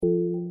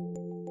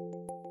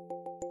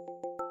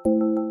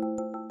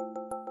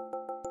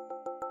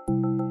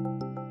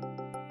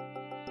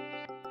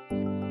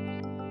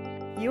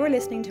You are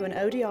listening to an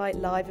ODI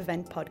live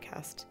event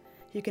podcast.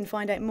 You can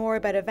find out more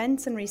about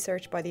events and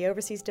research by the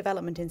Overseas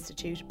Development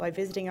Institute by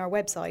visiting our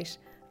website,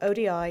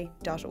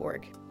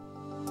 odi.org.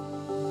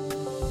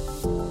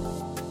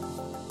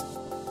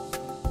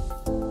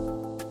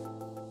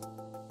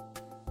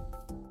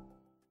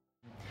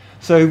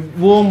 So,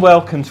 warm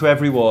welcome to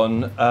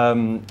everyone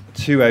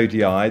to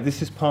ODI.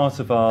 This is part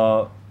of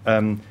our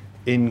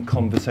In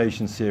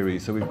Conversation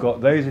series. So we've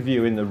got those of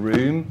you in the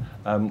room,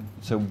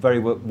 so very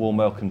warm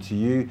welcome to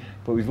you,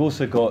 but we've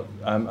also got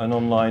an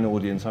online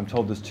audience. I'm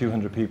told there's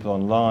 200 people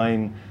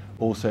online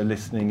also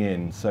listening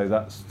in, so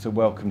that's a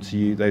welcome to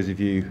you, those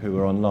of you who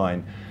are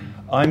online.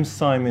 I'm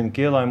Simon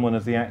Gill. I'm one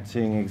of the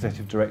acting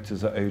executive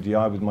directors at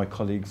ODI with my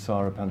colleague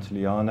Sara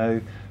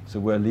Pantiliano. So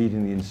we're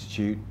leading the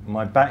institute.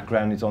 My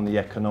background is on the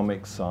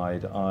economic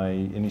side.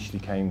 I initially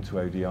came to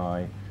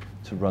ODI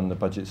to run the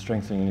Budget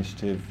Strengthening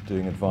Initiative,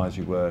 doing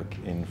advisory work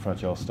in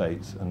fragile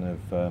states, and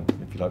have,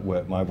 if you like,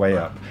 worked my way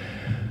up.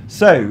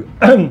 So,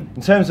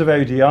 in terms of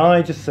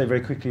ODI, just to say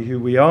very quickly who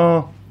we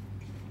are.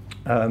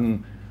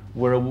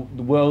 We're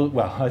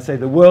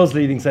the world's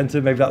leading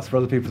centre, maybe that's for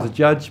other people to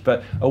judge,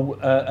 but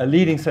a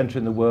leading centre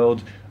in the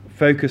world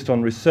focused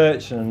on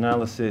research and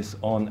analysis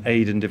on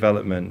aid and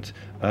development.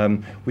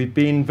 We've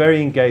been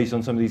very engaged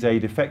on some of these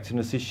aid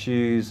effectiveness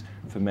issues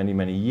for many,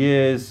 many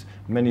years.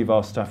 Many of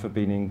our staff have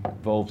been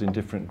involved in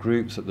different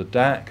groups at the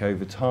DAC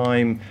over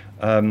time.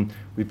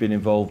 We've been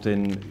involved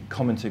in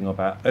commenting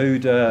about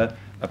ODA,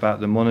 about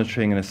the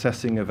monitoring and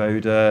assessing of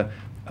ODA,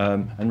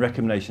 and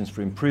recommendations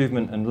for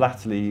improvement. And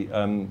latterly,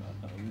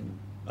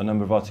 a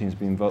number of our teams have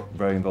been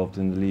very involved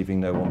in the Leaving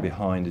No One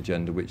Behind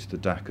agenda, which the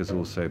DAC has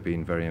also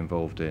been very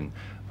involved in.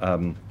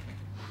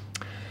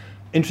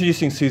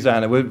 Introducing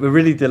Susanna, we're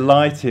really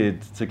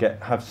delighted to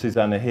have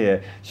Susanna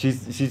here.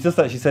 She's just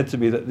actually said to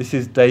me that this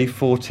is day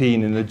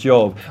 14 in the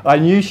job. I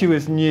knew she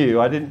was new.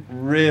 I didn't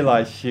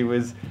realise she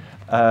was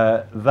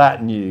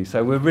that new.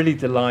 So we're really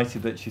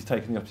delighted that she's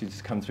taken the opportunity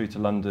to come through to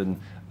London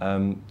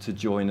to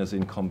join us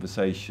in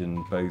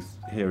conversation, both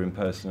here in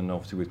person and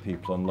obviously with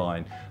people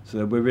online.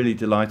 So we're really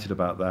delighted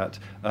about that.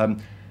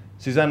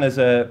 Susanna's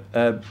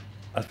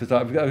I suppose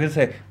I'm going to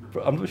say,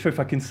 I'm not sure if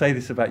I can say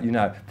this about you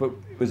now, but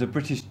was a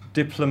British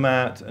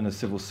diplomat and a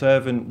civil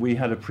servant. We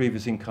had a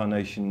previous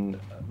incarnation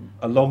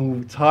a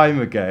long time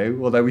ago,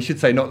 although we should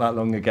say not that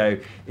long ago,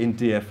 in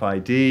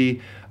DFID.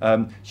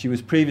 She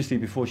was previously,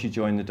 before she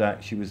joined the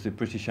DAC, she was the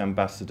British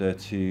ambassador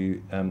to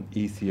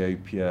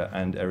Ethiopia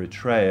and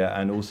Eritrea,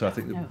 and also I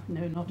think...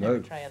 Not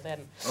Eritrea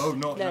then. Oh,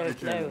 not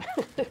Eritrea.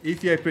 No.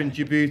 Ethiopia and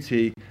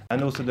Djibouti,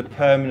 and also the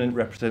permanent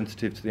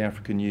representative to the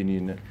African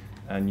Union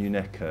and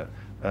UNECA.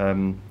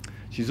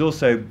 She's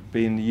also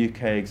been the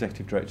UK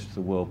Executive Director to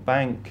the World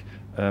Bank,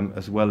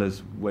 as well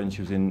as when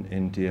she was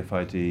in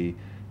DFID,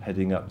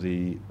 heading up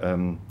the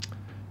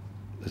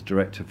as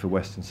Director for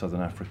West and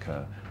Southern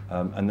Africa,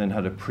 and then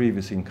had a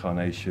previous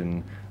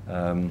incarnation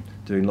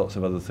doing lots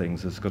of other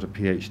things. Has got a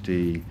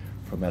PhD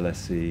from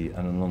LSE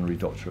and an honorary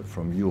doctorate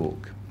from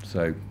York.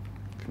 So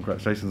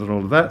congratulations on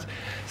all of that.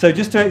 So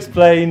just to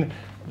explain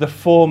the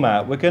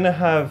format, we're going to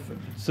have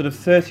sort of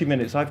 30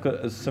 minutes. I've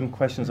got some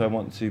questions I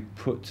want to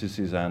put to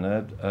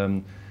Susanna,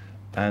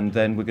 and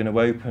then we're going to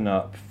open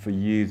up for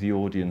you, the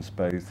audience,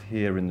 both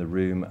here in the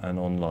room and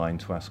online,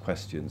 to ask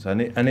questions.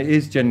 And it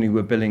is generally,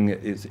 we're billing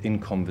it's in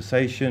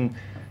conversation,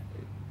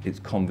 it's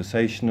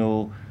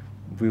conversational.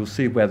 We'll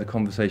see where the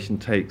conversation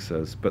takes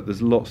us, but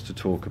there's lots to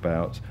talk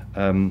about.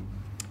 And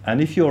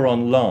if you're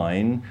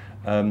online,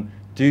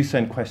 do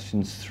send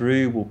questions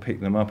through, we'll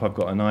pick them up. I've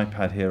got an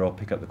iPad here, I'll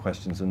pick up the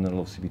questions, and there'll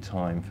obviously be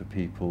time for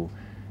people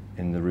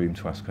in the room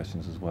to ask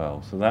questions as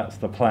well. So that's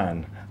the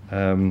plan.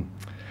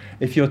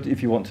 If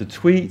you want to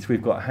tweet,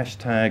 we've got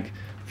hashtag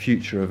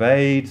Future of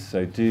Aid,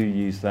 so do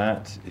use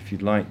that if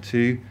you'd like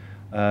to.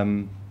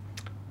 And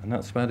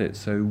that's about it,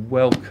 so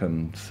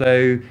welcome.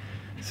 So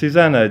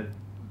Susanna,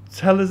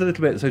 tell us a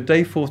little bit, so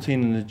day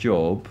 14 in the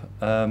job,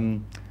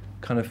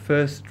 kind of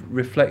first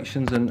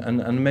reflections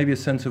and maybe a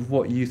sense of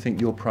what you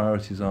think your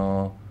priorities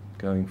are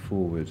going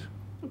forward.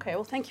 Okay,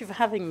 well, thank you for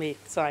having me,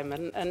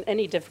 Simon. And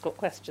any difficult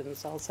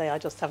questions, I'll say I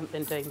just haven't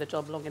been doing the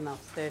job long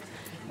enough. So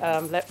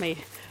let me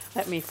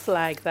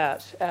flag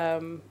that. I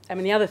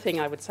mean, the other thing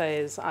I would say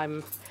is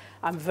I'm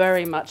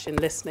very much in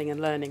listening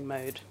and learning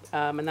mode,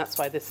 and that's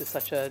why this is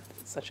such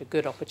a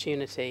good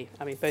opportunity.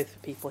 I mean, both for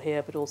people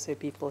here, but also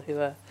people who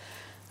are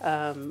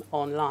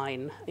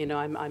online. You know,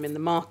 I'm in the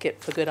market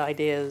for good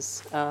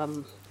ideas.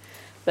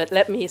 But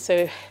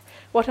so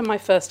what are my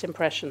first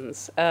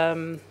impressions?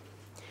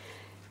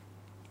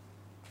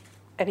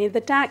 I mean,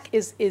 the DAC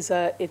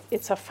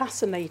it's a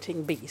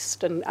fascinating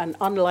beast, and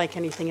unlike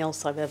anything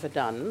else I've ever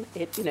done,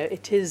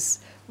 it is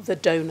the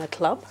donor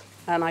club,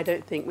 and I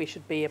don't think we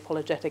should be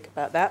apologetic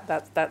about that.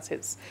 That's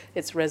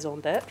its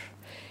raison d'être.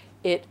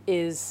 It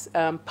is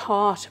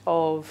part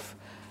of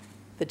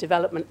the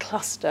development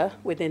cluster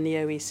within the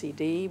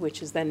OECD,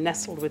 which is then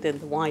nestled within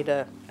the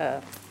wider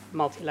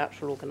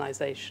multilateral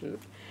organization.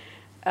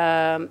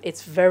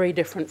 It's very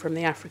different from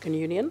the African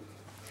Union.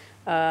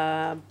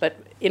 But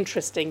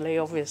interestingly,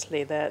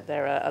 obviously,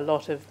 there are a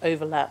lot of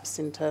overlaps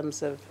in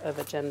terms of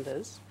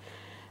agendas.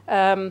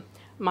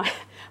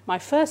 My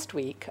first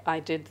week, I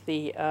did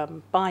the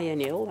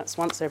biennial, that's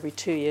once every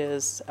 2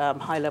 years,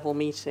 high-level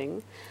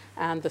meeting,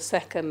 and the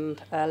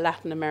second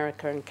Latin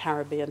America and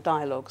Caribbean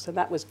dialogue. So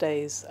that was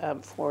days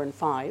 4 and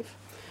 5.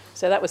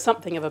 So that was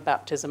something of a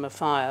baptism of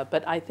fire.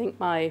 But I think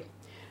my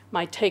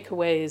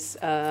takeaways,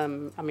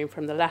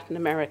 from the Latin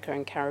America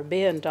and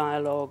Caribbean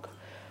dialogue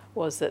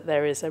was that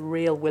there is a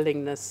real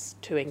willingness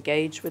to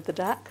engage with the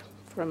DAC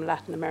from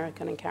Latin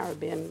American and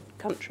Caribbean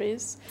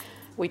countries.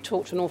 We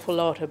talked an awful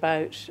lot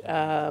about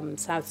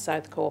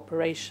South-South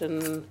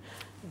cooperation,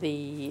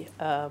 the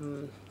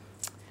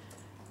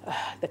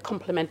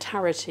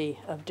complementarity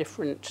of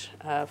different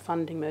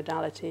funding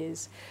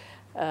modalities.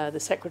 The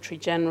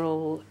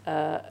Secretary-General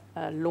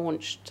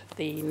launched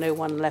the No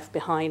One Left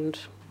Behind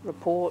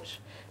report,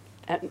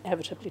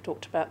 inevitably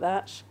talked about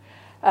that.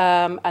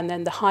 And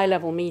then the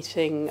high-level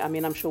meeting,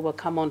 I'm sure we'll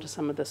come on to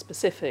some of the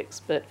specifics,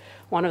 but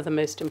one of the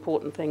most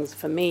important things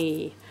for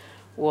me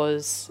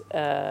was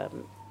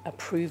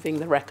approving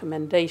the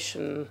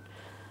recommendation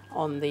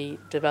on the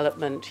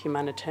development,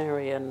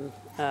 humanitarian,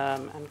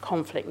 and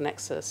conflict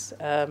nexus,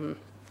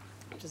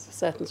 which is a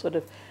certain sort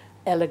of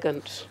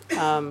elegant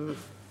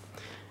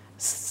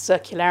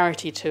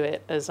circularity to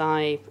it, as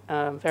I,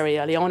 very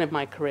early on in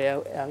my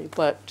career,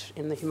 worked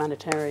in the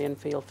humanitarian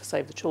field for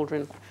Save the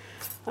Children,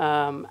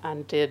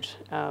 and did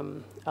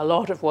a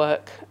lot of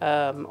work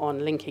on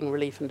linking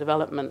relief and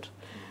development.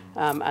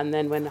 And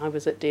then when I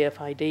was at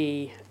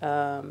DFID,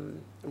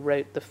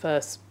 wrote the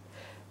first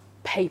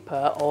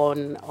paper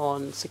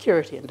on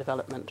security and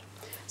development.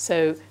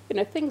 So,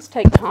 things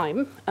take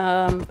time,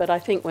 but I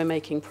think we're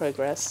making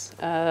progress.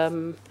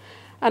 And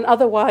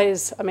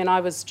otherwise,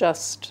 I was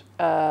just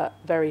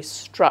very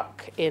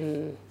struck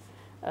in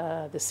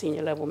the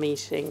senior level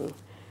meeting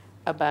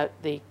about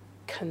the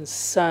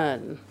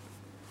concern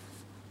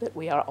that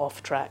we are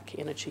off track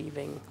in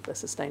achieving the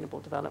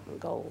Sustainable Development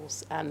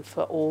Goals, and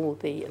for all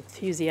the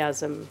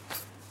enthusiasm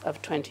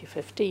of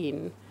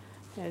 2015,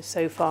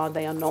 so far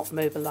they are not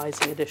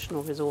mobilizing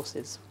additional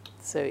resources.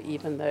 So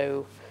even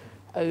though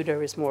ODA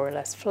is more or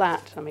less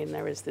flat,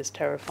 there is this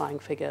terrifying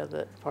figure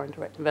that foreign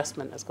direct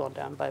investment has gone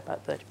down by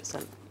about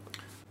 30%.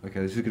 Okay,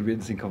 this is going to be an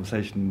interesting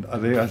conversation. I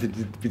think I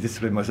should be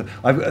disciplined myself.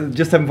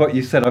 Just on what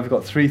you said, I've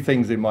got 3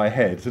 things in my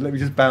head, so let me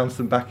just bounce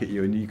them back at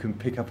you and you can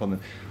pick up on them.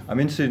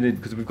 I'm interested in,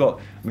 because we've got,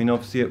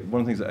 obviously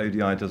one of the things that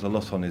ODI does a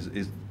lot on is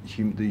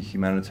the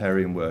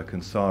humanitarian work,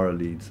 and Sarah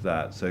leads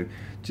that. So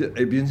it'd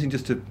be interesting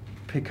just to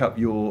pick up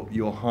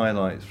your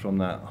highlights from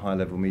that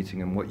high-level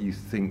meeting and what you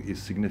think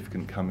is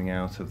significant coming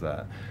out of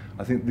that.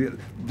 I think,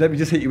 let me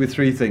just hit you with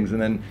 3 things,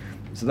 and then,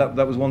 so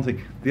that was one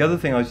thing. The other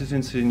thing, I was just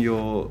interested in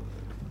your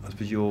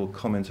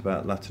comment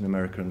about Latin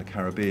America and the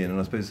Caribbean, and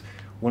I suppose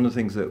one of the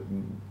things that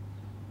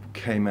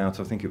came out,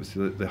 I think it was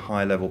the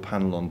high-level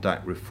panel on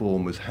DAC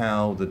reform, was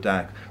how the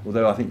DAC,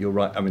 although I think you're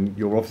right,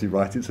 you're obviously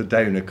right, it's a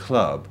donor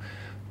club,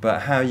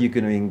 but how you're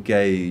going to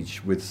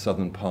engage with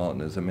Southern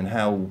partners.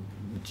 How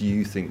do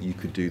you think you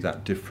could do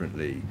that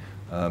differently?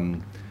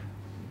 And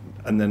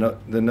then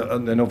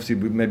obviously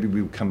maybe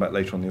we'll come back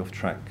later on the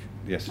off-track,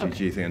 the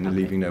SDG thing, and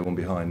leaving no one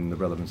behind, and the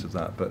relevance of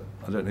that. But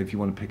I don't know if you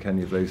want to pick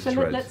any of those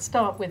threads. Let's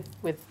start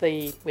with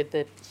the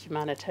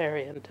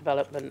humanitarian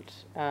development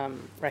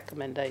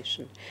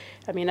recommendation.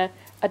 A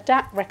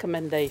DAC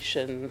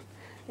recommendation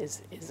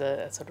is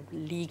a sort of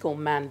legal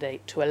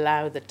mandate to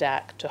allow the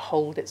DAC to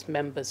hold its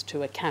members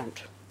to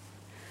account,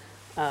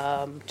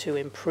 to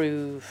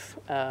improve.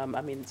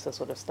 It's the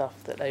sort of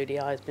stuff that ODI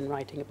has been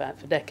writing about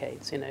for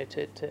decades.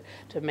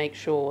 To make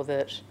sure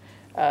that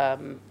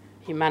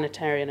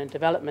humanitarian and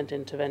development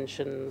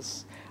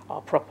interventions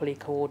are properly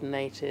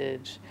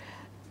coordinated,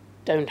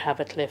 don't have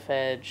a cliff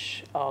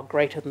edge, are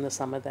greater than the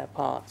sum of their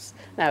parts.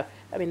 Now,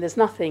 there's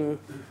nothing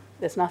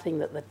that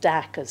the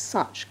DAC as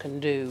such can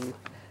do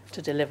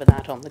to deliver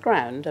that on the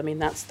ground.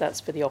 That's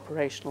for the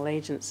operational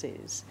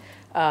agencies.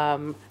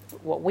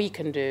 What we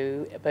can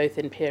do, both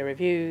in peer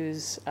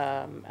reviews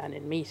and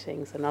in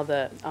meetings and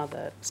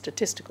other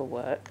statistical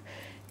work,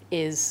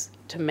 is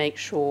to make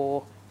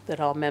sure that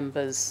our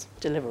members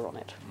deliver on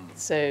it.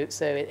 So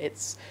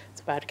it's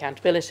about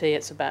accountability,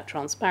 it's about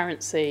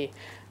transparency,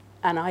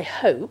 and I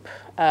hope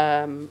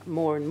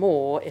more and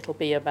more it'll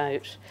be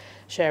about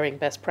sharing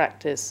best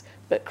practice,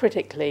 but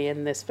critically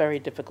in this very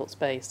difficult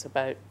space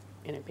about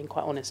being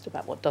quite honest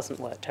about what doesn't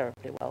work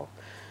terribly well.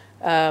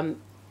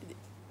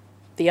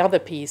 The other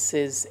piece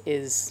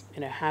is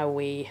how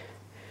we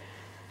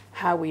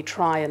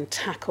try and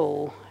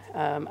tackle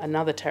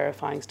another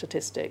terrifying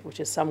statistic, which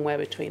is somewhere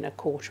between a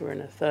quarter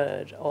and a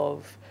third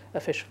of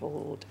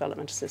official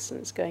development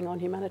assistance going on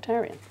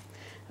humanitarian.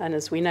 And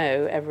as we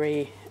know,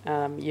 every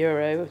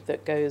euro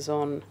that goes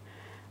on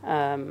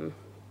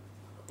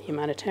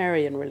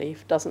humanitarian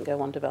relief doesn't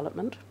go on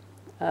development.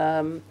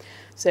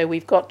 So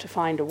we've got to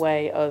find a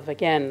way of,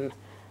 again,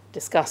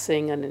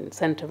 discussing and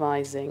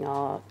incentivizing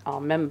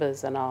our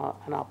members and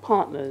our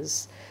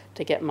partners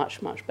to get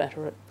much, much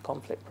better at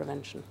conflict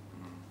prevention.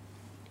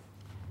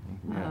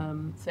 Yeah.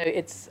 So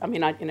it's, I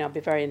mean, I'd be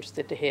very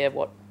interested to hear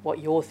what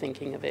your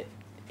thinking of it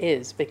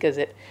is, because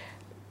it,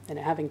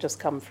 having just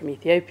come from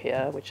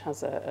Ethiopia, which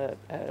has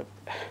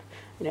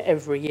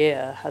every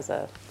year has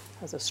a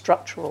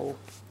structural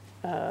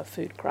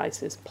food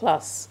crisis,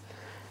 plus,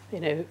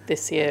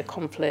 this year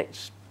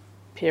conflict,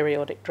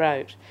 periodic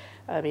drought.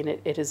 I mean,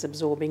 it is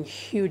absorbing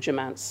huge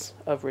amounts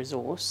of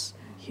resource,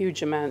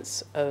 huge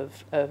amounts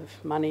of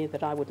money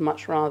that I would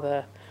much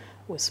rather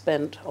was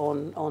spent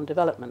on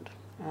development.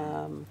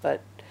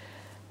 But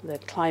the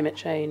climate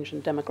change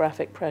and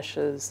demographic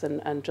pressures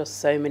and just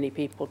so many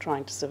people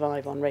trying to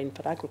survive on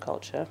rain-fed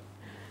agriculture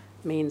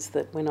means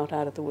that we're not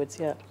out of the woods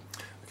yet.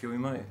 Okay,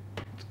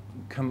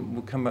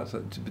 we'll come back to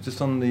that. But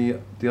just on the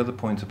other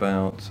point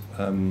about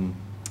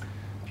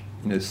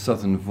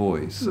Southern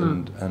Voice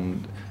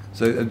and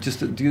so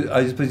just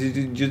I suppose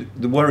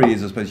the worry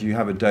is, I suppose, you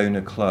have a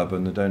donor club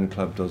and the donor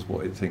club does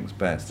what it thinks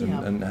best.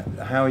 And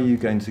how are you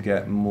going to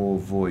get more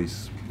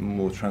voice,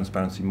 more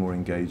transparency, more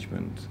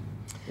engagement?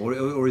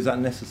 Or is that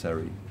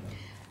necessary?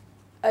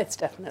 It's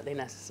definitely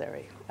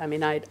necessary. I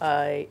mean,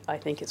 I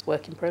think it's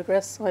work in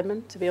progress,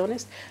 Simon, to be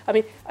honest. I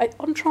mean,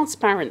 on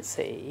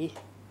transparency,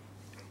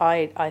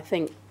 I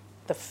think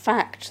the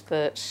fact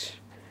that,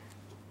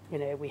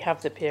 we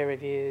have the peer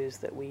reviews,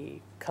 that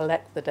we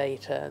collect the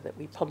data, that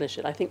we publish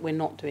it, I think we're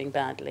not doing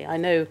badly. I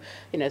know,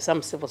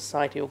 some civil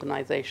society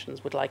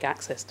organisations would like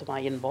access to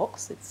my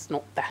inbox. It's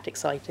not that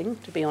exciting,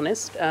 to be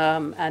honest.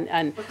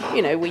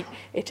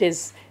 It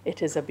is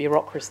a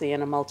bureaucracy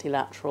and a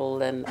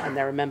multilateral, and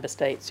there are member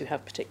states who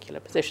have particular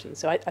positions.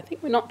 So I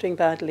think we're not doing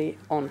badly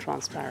on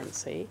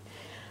transparency.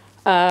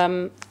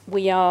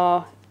 We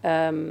are,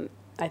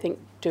 I think,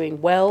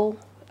 doing well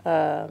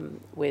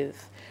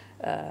with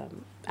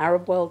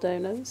Arab world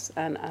donors,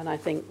 and I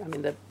think,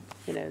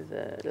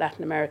 the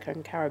Latin America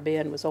and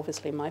Caribbean was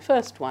obviously my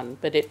first one,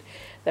 but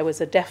there was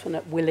a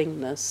definite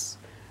willingness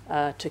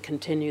to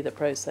continue the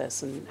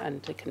process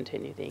and to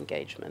continue the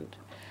engagement.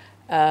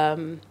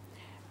 I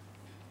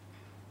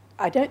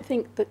don't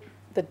think that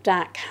the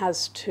DAC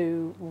has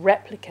to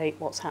replicate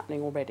what's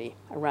happening already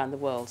around the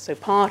world. So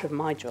part of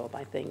my job,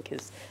 I think,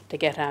 is to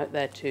get out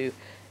there to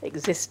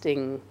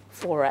existing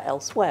fora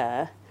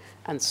elsewhere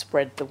and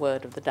spread the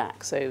word of the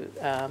DAC. So,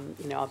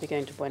 I'll be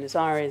going to Buenos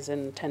Aires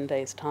in 10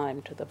 days'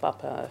 time to the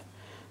BUPA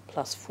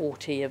Plus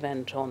 40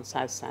 event on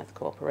South-South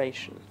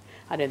cooperation.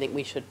 I don't think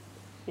we should,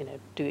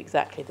 do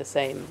exactly the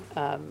same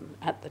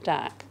at the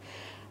DAC.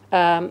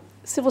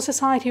 Civil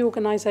society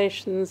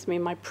organisations,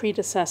 my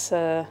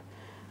predecessor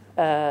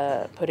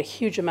put a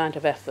huge amount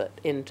of effort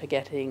into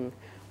getting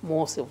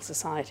more civil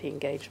society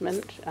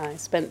engagement. I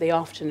spent the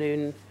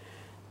afternoon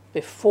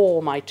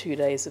before my 2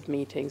 days of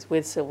meetings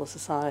with civil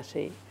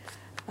society.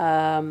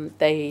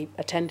 They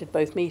attended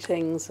both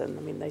meetings,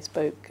 and they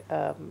spoke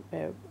a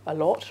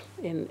lot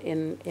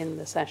in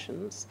the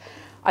sessions.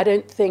 I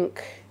don't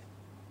think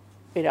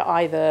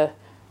either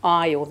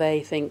I or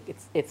they think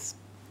it's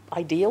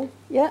ideal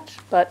yet,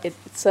 but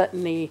it's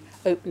certainly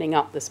opening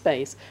up the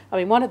space.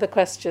 One of the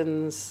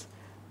questions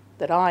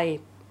that I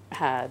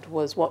had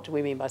was, what do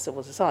we mean by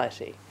civil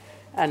society?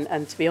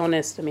 And to be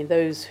honest,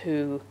 those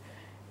who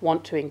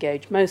want to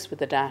engage most with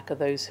the DAC are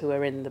those who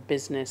are in the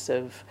business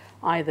of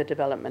either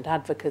development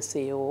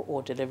advocacy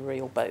or delivery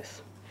or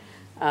both.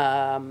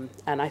 And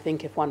I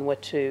think if one were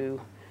to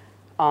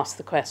ask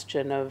the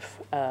question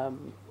of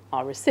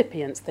our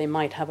recipients, they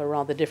might have a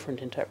rather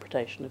different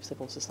interpretation of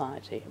civil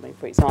society.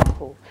 For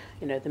example,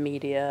 the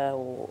media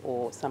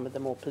or some of the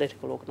more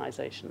political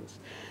organisations.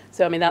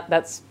 So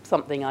that's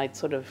something I'd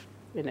sort of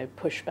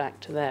push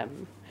back to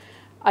them.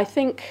 I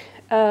think.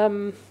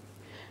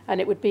 And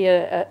it would be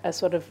a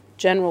sort of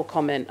general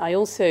comment. I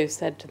also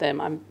said to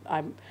them,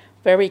 I'm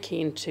very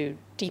keen to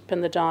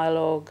deepen the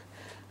dialogue,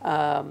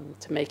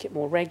 to make it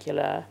more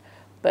regular,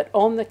 but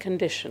on the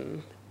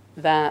condition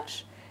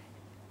that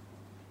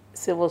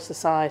civil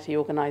society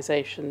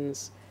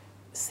organisations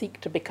seek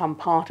to become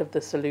part of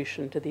the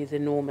solution to these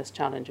enormous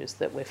challenges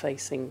that we're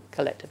facing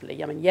collectively.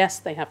 Yes,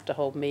 they have to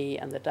hold me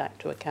and the DAC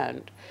to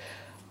account,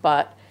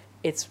 but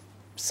it's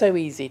so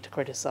easy to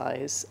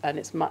criticise, and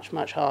it's much,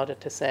 much harder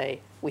to say,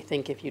 we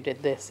think if you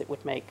did this, it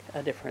would make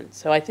a difference.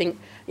 So I think,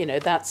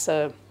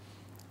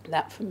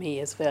 that for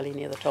me is fairly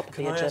near the top of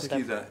the agenda. Can I ask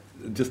you that,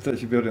 just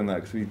actually building on that,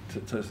 because we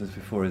touched on this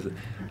before,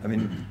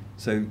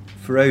 so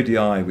for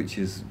ODI, which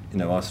is,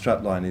 our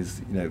strapline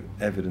is,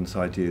 evidence,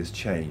 ideas,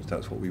 change,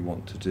 that's what we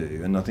want to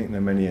do. And I think there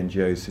are many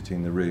NGOs sitting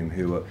in the room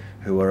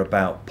who are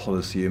about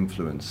policy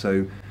influence.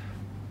 So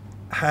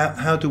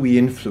how do we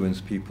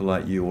influence people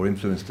like you, or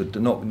influence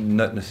not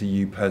necessarily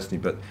you personally,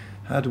 but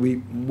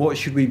what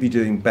should we be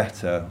doing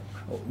better?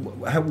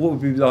 What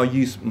would be our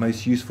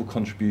most useful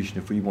contribution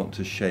if we want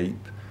to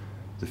shape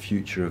the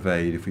future of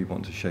aid, if we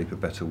want to shape a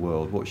better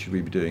world? What should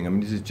we be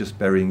doing? Is it just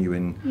burying you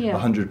in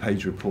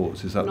 100-page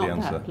reports? Is that the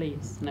answer? Not that,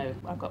 please. No,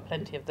 I've got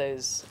plenty of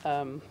those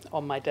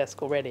on my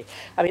desk already.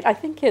 I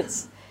think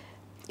it's,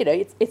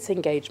 it's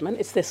engagement.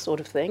 It's this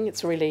sort of thing.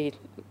 It's really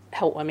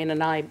help.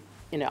 And I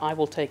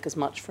will take as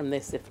much from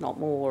this, if not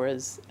more,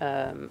 as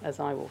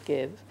I will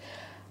give.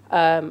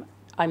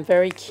 I'm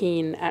very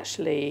keen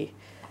actually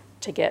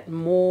to get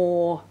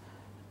more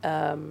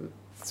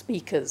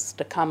speakers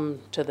to come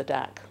to the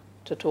DAC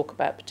to talk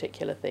about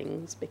particular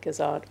things, because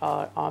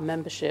our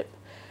membership,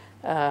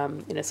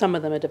 some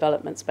of them are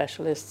development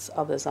specialists,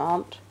 others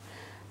aren't.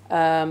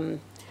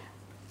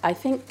 I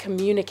think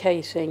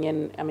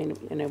communicating I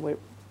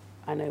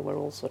know we're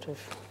all sort of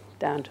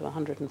down to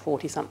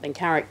 140 something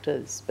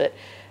characters, but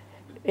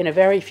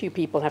very few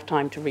people have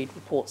time to read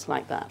reports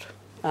like that.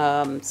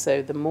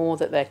 So the more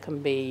that there can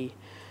be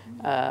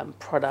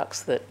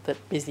products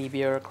that busy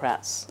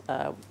bureaucrats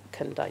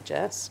can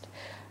digest.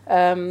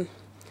 And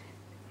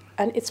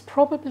it's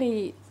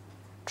probably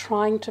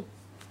trying to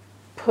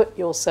put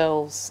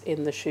yourselves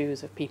in the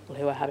shoes of people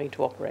who are having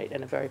to operate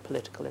in a very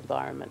political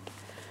environment.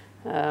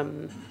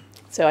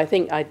 So I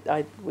think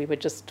we were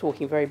just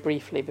talking very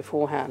briefly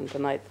beforehand,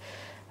 and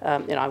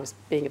I was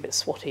being a bit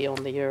swotty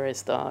on the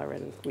Eurostar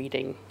and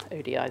reading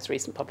ODI's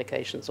recent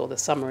publications or the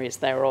summaries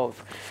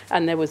thereof.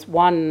 And there was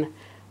one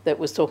that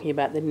was talking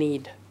about the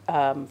need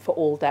for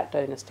all DAC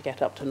donors to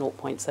get up to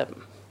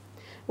 0.7.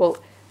 Well,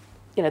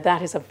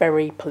 that is a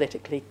very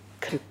politically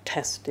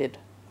contested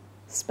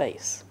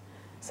space.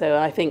 So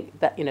I think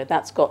that,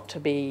 that's got to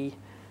be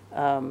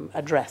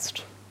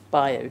addressed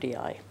by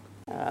ODI.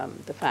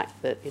 The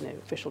fact that,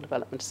 official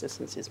development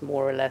assistance is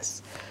more or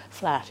less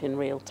flat in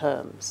real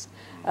terms.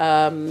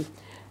 There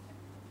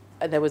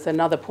was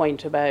another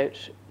point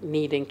about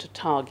needing to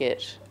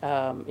target,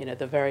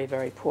 the very,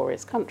 very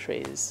poorest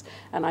countries.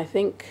 And I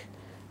think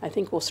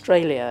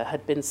Australia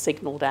had been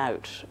signalled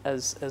out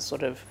as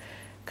sort of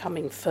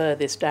coming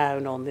furthest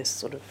down on this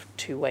sort of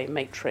two-way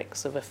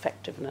matrix of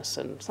effectiveness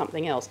and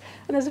something else.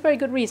 And there's a very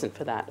good reason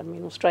for that. I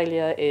mean,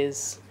 Australia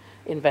is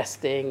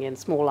investing in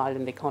small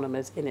island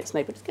economies in its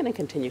neighbourhood. It's going to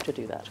continue to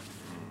do that.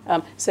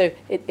 So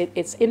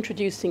it's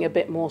introducing a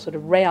bit more sort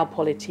of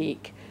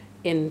realpolitik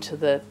into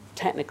the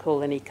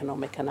technical and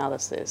economic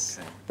analysis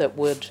that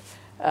would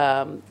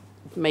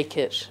make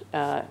it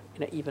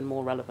even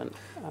more relevant.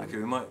 Okay,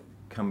 we might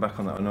come back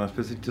on that. And I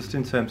suppose just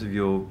in terms of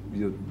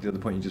the other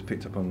point you just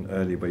picked up on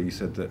earlier, where you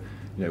said that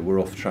we're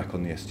off track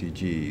on the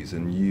SDGs,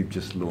 and you've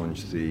just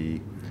launched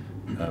the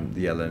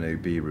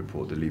LNOB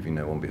report, the Leaving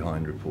No One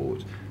Behind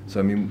report. So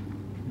I mean,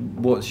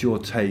 what's your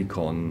take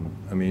on?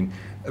 I mean,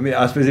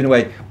 I suppose in a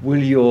way,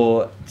 will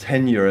your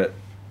tenure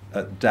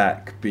at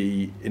DAC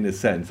be, in a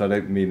sense, I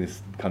don't mean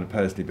this kind of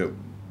personally, but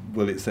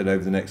will it say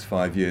over the next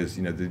 5 years,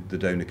 the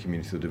donor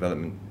community or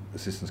development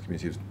assistance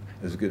community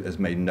has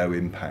made no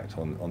impact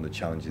on the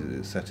challenges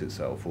it set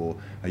itself? Or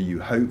are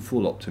you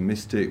hopeful,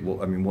 optimistic?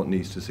 What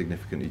needs to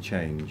significantly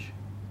change?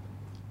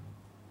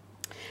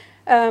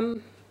 I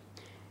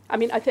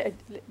think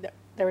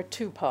there are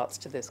two parts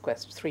to this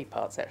question, three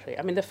parts actually.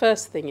 The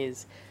first thing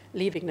is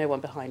leaving no one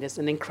behind is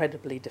an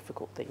incredibly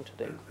difficult thing to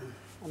do.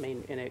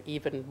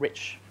 Even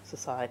rich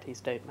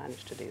societies don't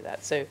manage to do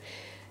that. So,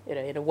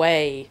 in a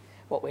way,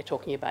 what we're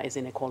talking about is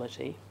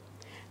inequality.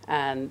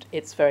 And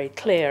it's very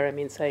clear,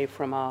 say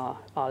from our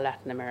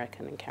Latin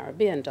American and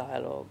Caribbean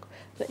dialogue,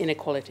 that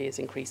inequality is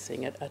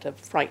increasing at a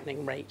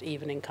frightening rate,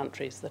 even in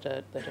countries that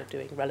are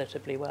doing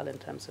relatively well in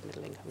terms of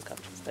middle income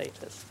country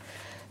status.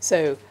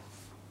 So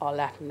our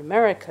Latin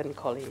American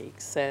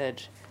colleagues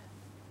said,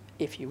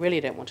 if you really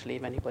don't want to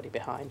leave anybody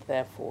behind,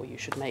 therefore you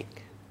should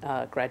make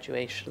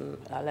graduation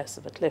less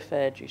of a cliff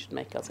edge, you should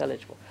make us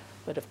eligible.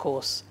 But of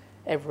course,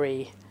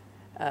 every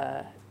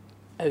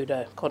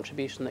ODA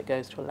contribution that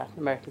goes to a Latin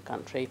American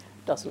country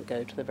doesn't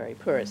go to the very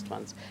poorest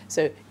ones.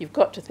 So you've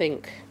got to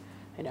think,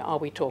 are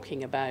we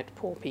talking about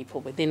poor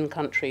people within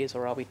countries,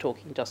 or are we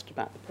talking just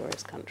about the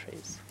poorest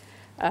countries?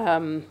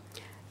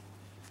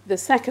 The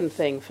second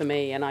thing for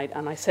me, and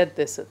I said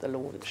this at the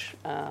launch,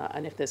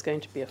 and if there's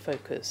going to be a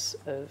focus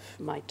of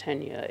my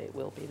tenure, it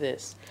will be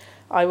this.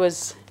 I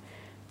was,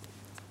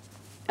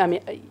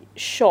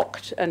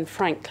 shocked and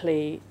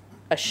frankly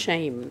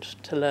ashamed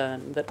to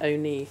learn that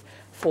only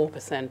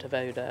 4% of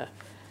ODA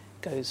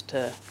goes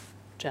to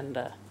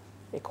gender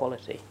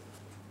equality.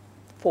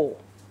 4.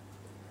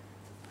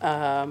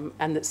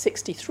 And that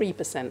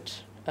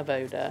 63% of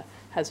ODA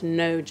has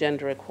no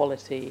gender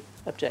equality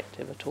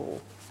objective at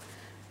all.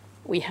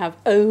 We have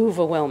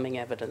overwhelming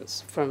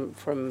evidence from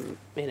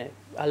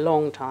a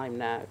long time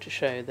now to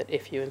show that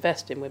if you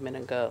invest in women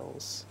and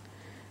girls,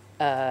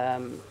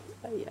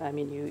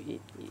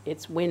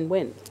 it's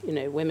win-win.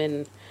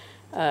 Women,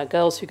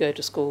 girls who go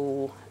to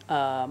school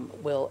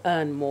will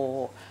earn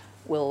more,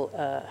 will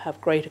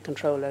have greater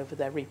control over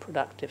their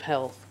reproductive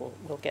health,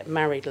 will get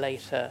married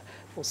later,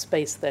 will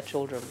space their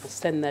children, will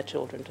send their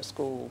children to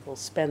school, will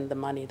spend the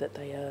money that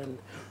they earn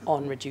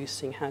on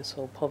reducing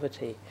household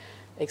poverty,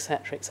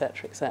 etc.,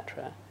 etc.,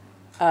 etc.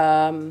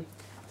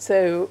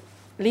 So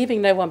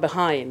leaving no one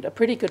behind, a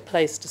pretty good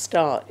place to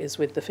start is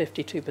with the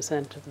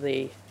 52% of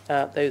the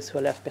those who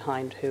are left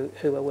behind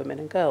who are women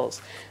and girls.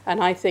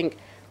 And I think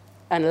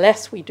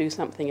unless we do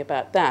something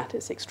about that,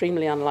 it's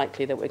extremely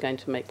unlikely that we're going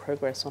to make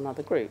progress on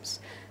other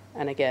groups.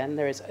 And again,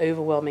 there is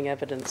overwhelming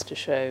evidence to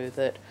show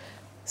that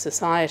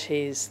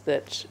societies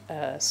that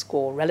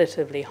score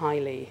relatively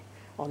highly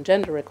on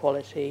gender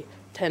equality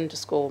tend to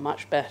score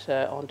much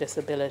better on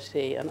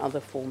disability and other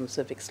forms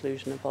of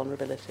exclusion and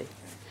vulnerability.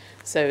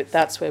 So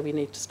that's where we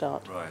need to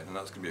start. Right, and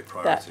that's going to be a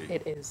priority. That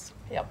it is,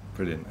 yep.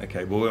 Brilliant.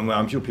 Okay, well,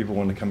 I'm sure people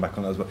want to come back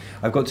on that as well.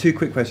 I've got two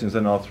quick questions,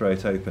 then I'll throw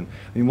it open.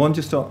 I mean, one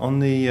just on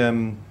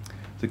the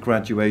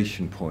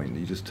graduation point that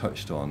you just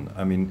touched on.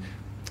 I mean,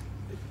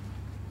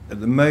 at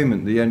the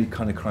moment, the only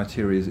kind of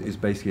criteria is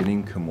basically an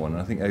income one,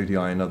 and I think ODI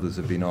and others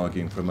have been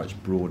arguing for a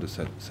much broader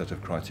set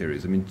of criteria.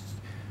 I mean,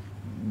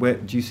 where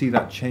do you see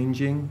that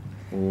changing,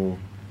 or?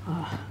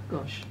 Oh,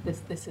 gosh,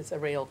 this is a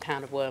real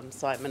can of worms,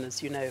 Simon,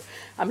 as you know.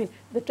 I mean,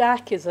 the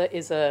DAC is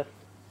a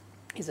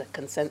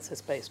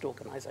consensus-based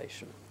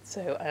organisation.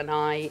 So, and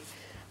I,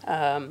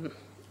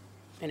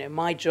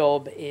 my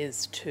job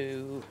is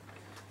to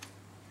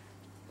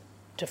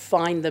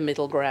find the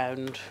middle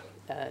ground,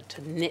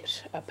 to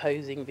knit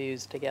opposing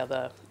views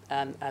together,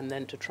 and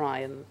then to try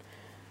and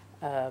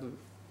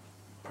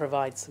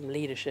provide some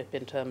leadership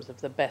in terms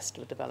of the best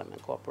of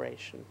development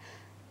cooperation.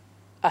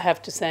 I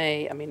have to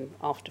say, I mean,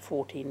 after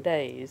 14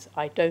 days,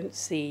 I don't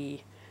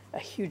see a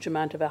huge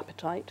amount of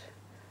appetite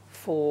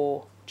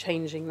for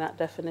changing that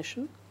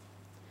definition.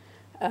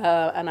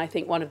 And I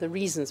think one of the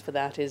reasons for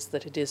that is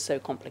that it is so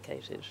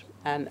complicated.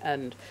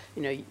 And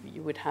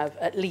you would have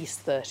at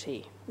least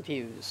 30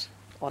 views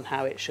on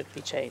how it should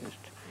be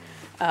changed.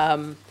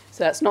 So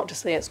that's not to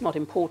say it's not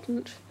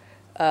important,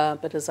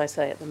 but as I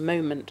say, at the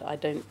moment, I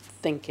don't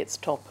think it's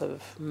top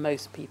of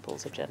most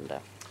people's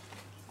agenda.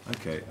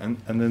 Okay, and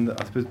then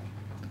I suppose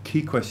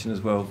key question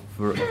as well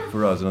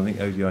for us, and I think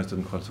ODI's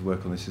done quite a lot of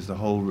work on this, is the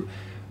whole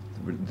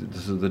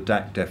the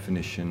DAC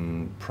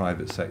definition,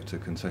 private sector,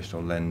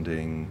 concessional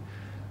lending.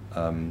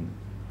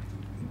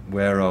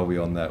 Where are we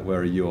on that? Where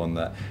are you on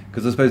that?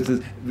 Because I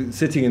suppose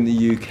sitting in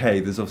the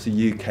UK, there's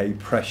obviously UK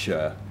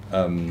pressure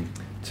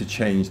to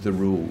change the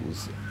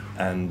rules,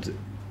 and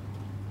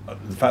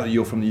the fact that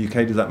you're from the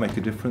UK, does that make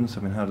a difference? I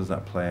mean, how does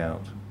that play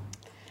out?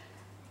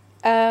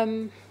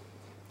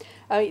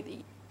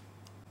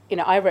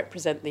 I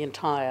represent the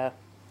entire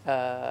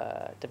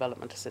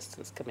Development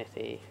Assistance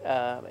Committee.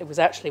 It was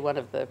actually one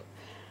of the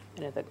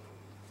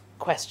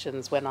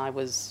questions when I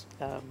was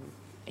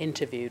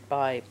interviewed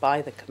by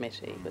the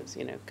committee was,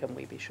 can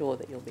we be sure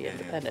that you'll be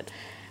independent?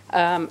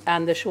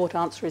 And the short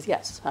answer is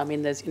yes. I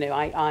mean, there's,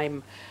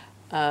 I'm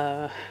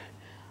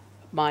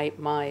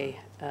my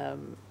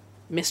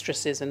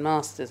mistresses and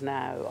masters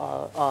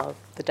now are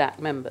the DAC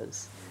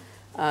members.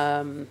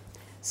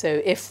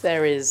 So if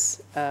there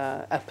is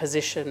a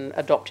position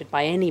adopted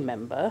by any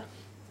member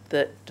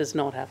that does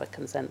not have a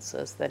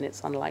consensus, then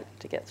it's unlikely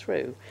to get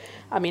through.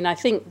 I mean, I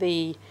think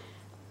the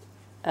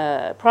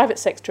private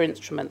sector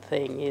instrument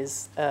thing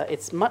is,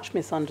 it's much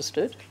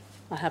misunderstood,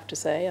 I have to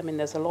say. I mean,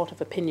 there's a lot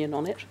of opinion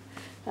on it,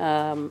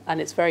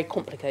 and it's very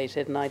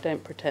complicated, and I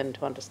don't pretend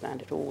to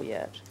understand it all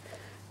yet.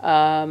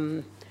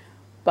 But,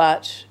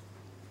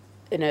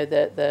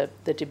 the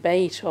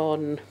debate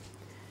on,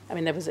 I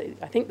mean, I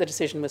think the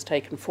decision was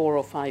taken 4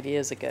 or 5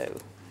 years ago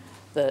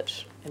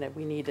that,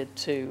 we needed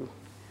to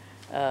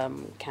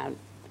count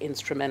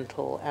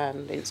instrumental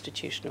and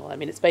institutional. I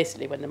mean, it's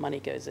basically when the money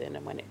goes in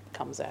and when it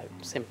comes out,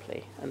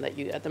 simply, and that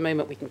at the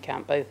moment we can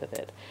count both of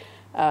it.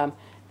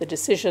 The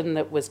decision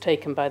that was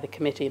taken by the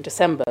committee in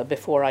December,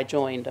 before I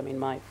joined, I mean,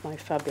 my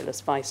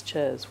fabulous vice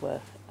chairs were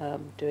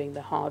doing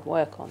the hard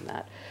work on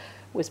that,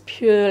 was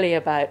purely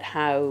about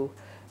how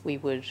we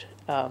would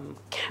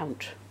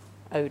count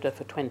ODA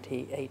for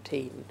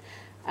 2018.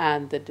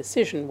 And the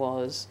decision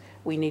was,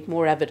 we need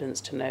more evidence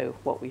to know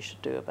what we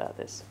should do about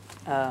this.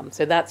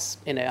 So that's,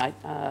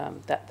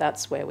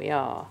 that's where we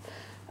are.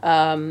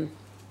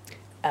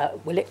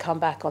 Will it come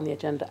back on the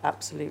agenda?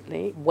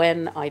 Absolutely.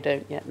 When, I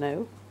don't yet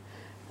know.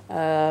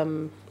 I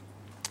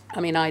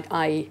mean,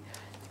 I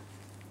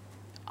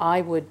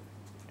would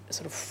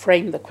sort of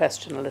frame the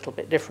question a little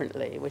bit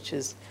differently, which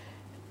is,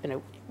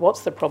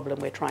 what's the problem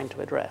we're trying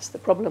to address? The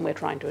problem we're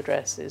trying to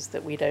address is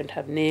that we don't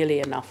have nearly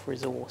enough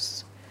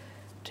resource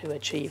to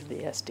achieve the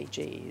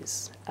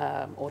SDGs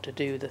or to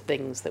do the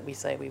things that we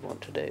say we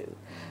want to do.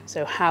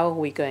 So how are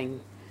we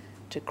going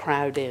to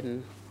crowd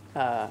in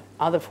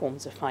other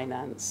forms of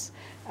finance?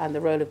 And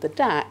the role of the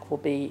DAC will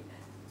be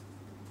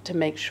to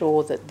make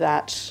sure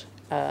that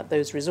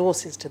those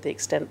resources, to the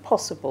extent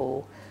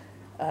possible,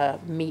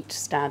 meet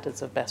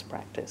standards of best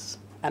practice.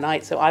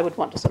 And so I would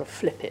want to sort of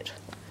flip it.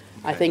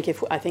 Okay. I think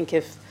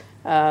if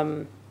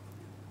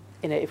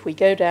we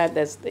go down,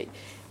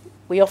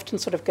 we often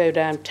sort of go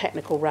down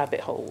technical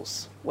rabbit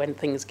holes when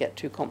things get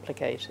too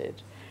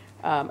complicated.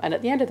 And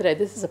at the end of the day,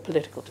 this is a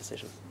political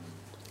decision.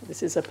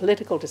 This is a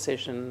political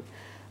decision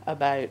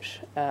about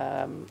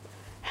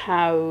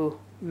how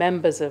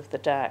members of the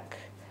DAC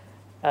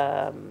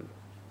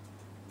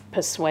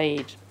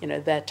persuade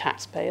their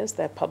taxpayers,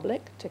 their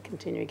public, to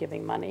continue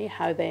giving money,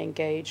 how they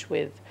engage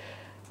with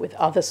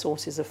other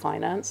sources of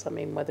finance. I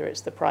mean, whether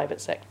it's the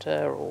private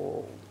sector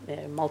or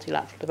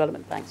multilateral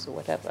development banks or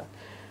whatever.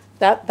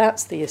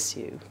 That's the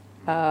issue,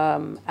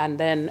 and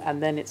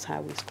then it's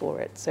how we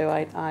score it. So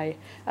I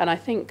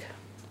think,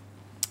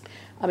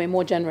 I mean,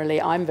 more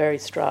generally, I'm very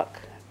struck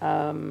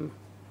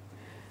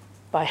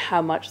by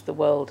how much the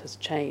world has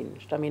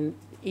changed. I mean,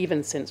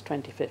 even since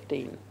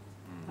 2015,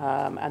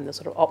 and the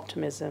sort of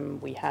optimism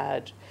we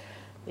had,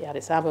 the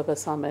Addis Ababa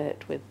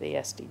summit with the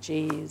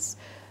SDGs.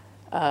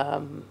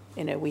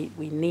 You know,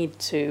 we need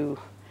to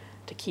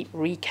keep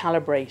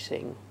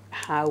recalibrating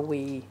how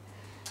we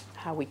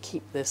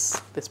keep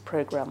this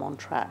program on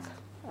track.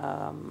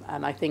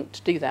 And I think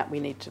to do that, we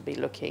need to be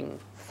looking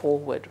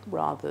forward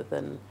rather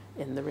than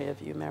in the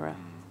rearview mirror.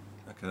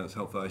 Okay, that's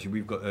helpful. Actually,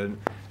 we've got an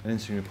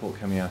interesting report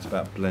coming out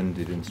about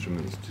blended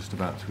instruments just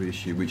about to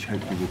issue, which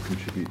hopefully will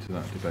contribute to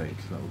that debate.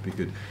 So that would be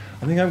good.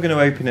 I think I'm going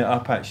to open it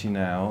up actually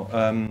now.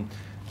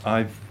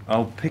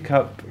 I'll pick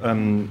up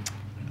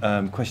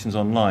questions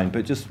online,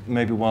 but just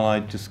maybe while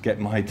I just get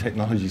my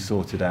technology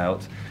sorted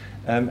out.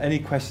 Any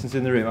questions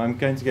in the room? I'm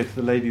going to go to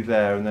the lady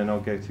there, and then I'll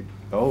go to...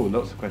 Oh,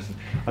 lots of questions.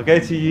 I'll go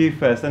to you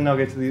first, then I'll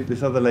go to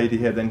this other lady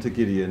here, then to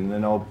Gideon, and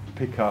then I'll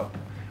pick up...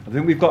 I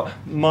think we've got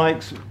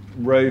mics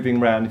roving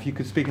round. If you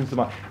could speak into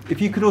the mic. If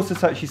you could also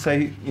actually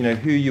say, you know,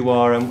 who you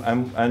are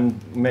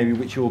and maybe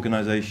which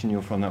organisation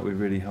you're from, that would be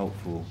really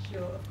helpful.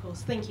 Sure, of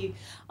course. Thank you.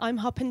 I'm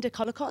Harpinder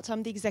Kolakot.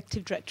 I'm the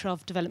Executive Director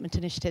of Development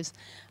Initiatives.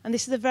 And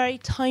this is a very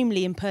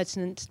timely and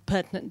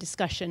pertinent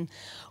discussion.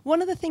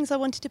 One of the things I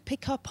wanted to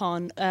pick up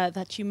on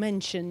that you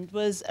mentioned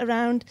was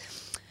around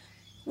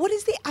what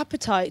is the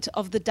appetite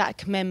of the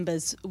DAC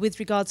members with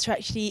regards to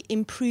actually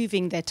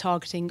improving their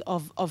targeting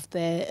of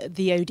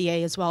the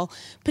ODA as well,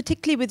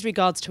 particularly with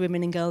regards to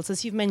women and girls?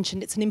 As you've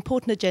mentioned, it's an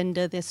important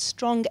agenda. There's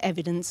strong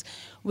evidence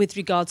with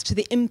regards to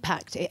the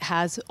impact it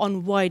has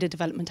on wider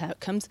development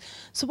outcomes.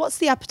 So what's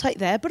the appetite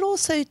there? But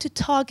also to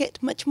target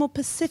much more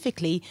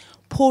specifically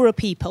poorer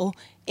people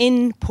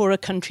in poorer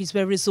countries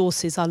where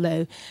resources are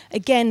low.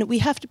 Again, we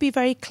have to be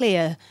very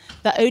clear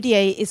that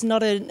ODA is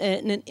not an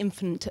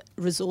infinite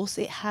resource.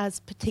 It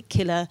has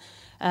particular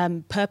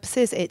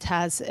purposes. It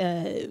has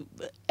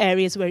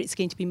areas where it's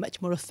going to be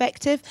much more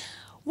effective.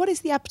 What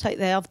is the appetite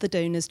there of the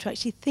donors to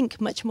actually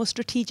think much more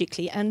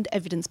strategically and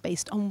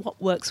evidence-based on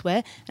what works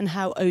where and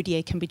how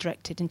ODA can be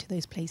directed into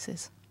those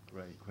places?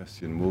 Great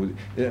question. Well,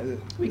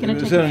 we're going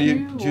to take a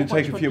few. Do you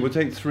take a few? We'll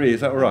take three. Is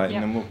that all right? Yeah.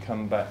 And then we'll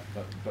come back.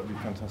 That'd be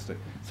fantastic.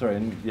 Sorry.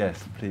 And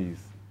yes, please.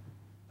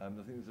 I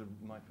think there's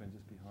a microphone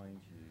just behind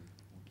you.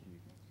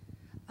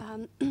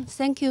 Thank you.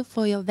 Thank you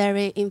for your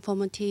very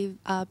informative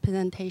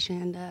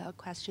presentation and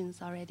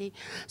questions already.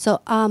 So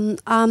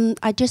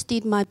I just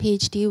did my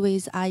PhD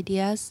with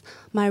IDS.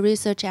 My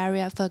research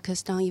area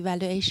focused on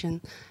evaluation,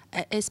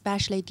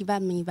 especially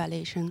development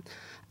evaluation.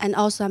 And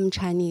also I'm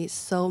Chinese,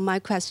 so my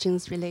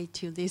questions relate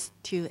to these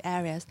two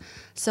areas.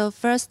 So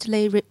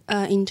firstly,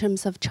 in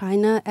terms of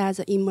China as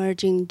an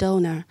emerging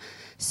donor,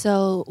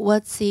 so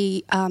what's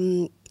the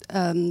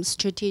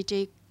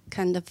strategic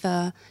kind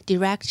of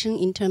direction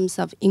in terms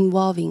of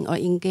involving or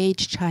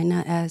engage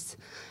China as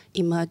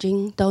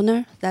emerging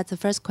donor? That's the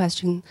first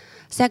question.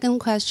 Second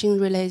question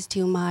relates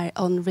to my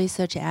own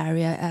research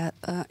area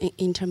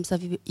in terms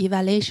of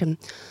evaluation.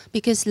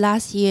 Because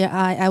last year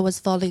I was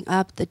following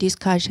up the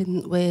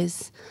discussion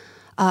with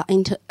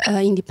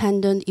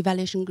independent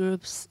evaluation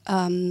groups,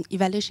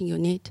 evaluation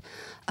unit.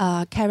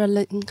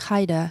 Caroline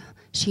Heider,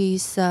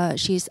 she's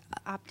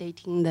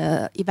updating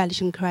the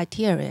evaluation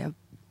criteria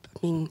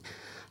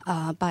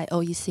by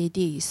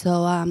OECD.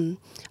 So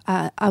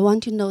I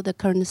want to know the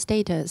current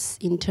status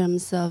in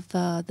terms of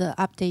the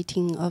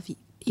updating of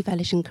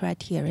evaluation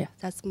criteria.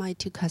 That's my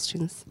two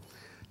questions.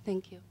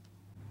 Thank you.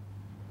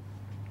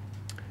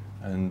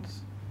 And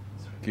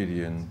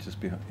Gideon, just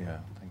behind. Yeah,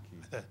 thank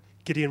you.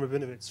 Gideon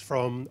Rabinowitz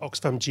from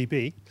Oxfam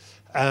GB.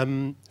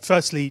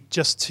 Firstly,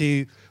 just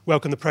to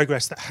welcome the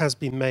progress that has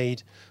been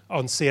made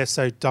on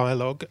CSO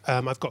dialogue.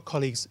 I've got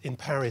colleagues in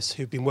Paris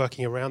who've been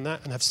working around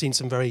that and have seen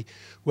some very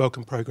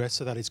welcome progress,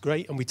 so that is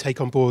great, and we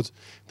take on board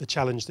the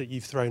challenge that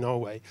you've thrown our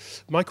way.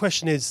 My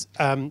question is,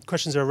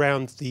 questions are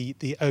around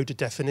the ODA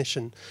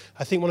definition.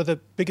 I think one of the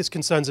biggest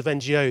concerns of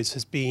NGOs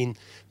has been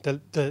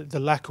the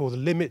lack or the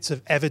limits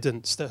of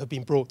evidence that have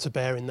been brought to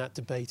bear in that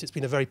debate. It's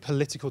been a very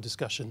political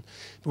discussion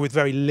with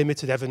very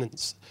limited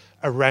evidence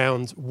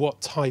around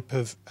what type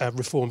of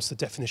reforms the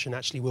definition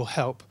actually will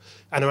help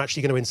and are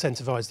actually going to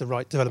incentivise the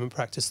right development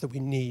practice that we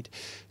need.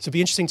 So it'd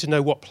be interesting to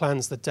know what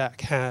plans the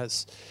DAC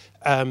has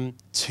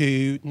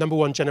to, number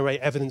one,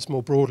 generate evidence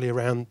more broadly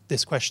around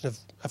this question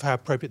of how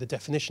appropriate the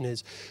definition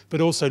is,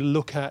 but also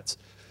look at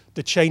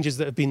the changes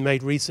that have been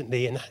made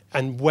recently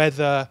and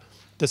whether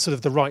the sort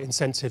of the right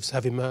incentives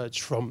have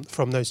emerged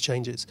from those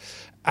changes.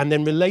 And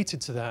then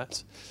related to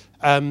that,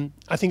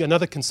 I think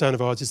another concern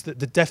of ours is that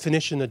the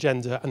definition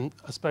agenda, and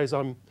I suppose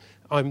I'm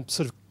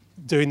sort of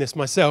doing this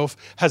myself,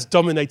 has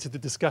dominated the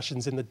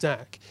discussions in the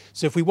DAC.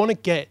 So if we want to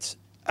get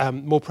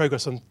more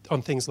progress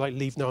on things like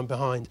Leave No One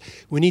Behind,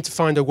 we need to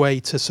find a way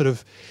to sort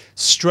of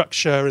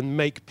structure and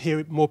make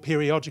more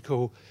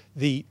periodical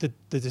the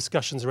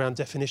discussions around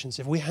definitions.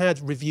 If we had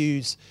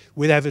reviews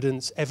with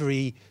evidence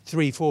every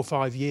 3, 4,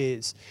 5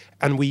 years,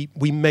 and we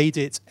made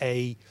it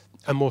a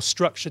a more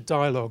structured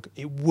dialogue,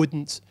 it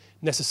wouldn't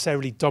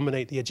necessarily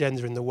dominate the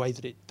agenda in the way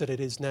that it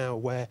is now,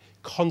 where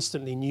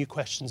constantly new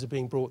questions are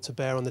being brought to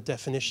bear on the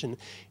definition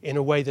in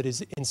a way that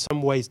is in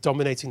some ways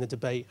dominating the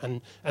debate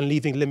and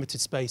leaving limited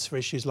space for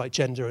issues like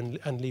gender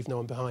and leave no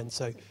one behind.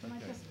 So, can I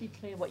just be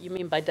clear what you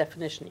mean by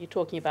definition? You're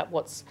talking about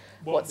what's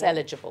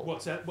eligible.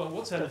 What's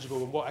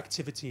eligible and what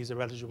activities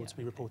are eligible to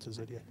be reported as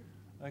IDEA.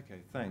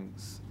 Okay,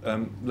 thanks.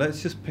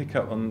 Let's just pick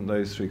up on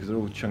those three because they're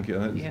all chunky.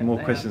 There's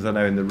more questions are. I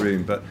know in the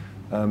room, but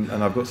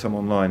and I've got some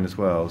online as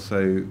well.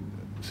 So,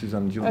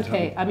 Suzanne, do you want to?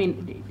 Okay, I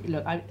mean,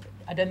 look, I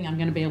don't think I'm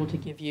going to be able to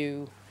give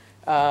you,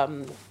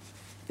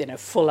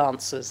 full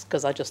answers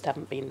because I just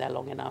haven't been there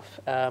long enough.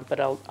 But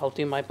I'll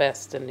do my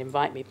best and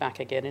invite me back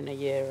again in a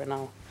year, and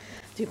I'll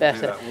do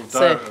better. We'll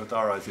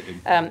diarise it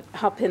in.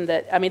 Hopin,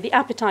 the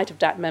appetite of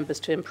DAC members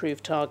to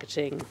improve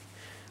targeting,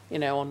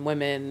 on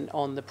women,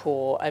 on the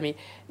poor. I mean,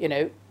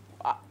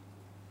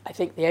 I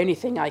think the only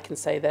thing I can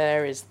say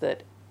there is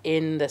that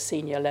in the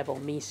senior level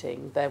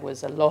meeting, there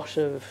was a lot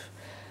of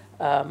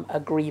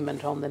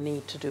agreement on the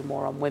need to do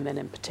more on women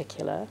in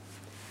particular.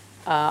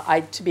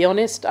 To be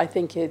honest, I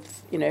think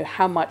it's,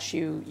 how much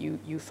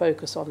you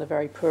focus on the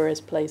very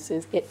poorest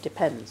places, it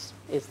depends,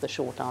 is the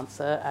short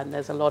answer. And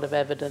there's a lot of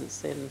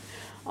evidence in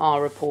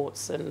our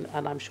reports and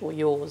I'm sure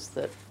yours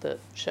that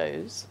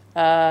shows.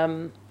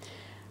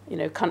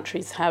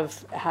 Countries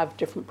have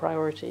different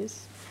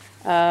priorities.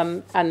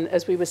 And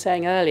as we were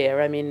saying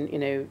earlier, I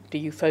mean, do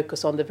you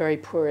focus on the very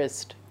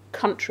poorest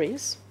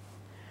countries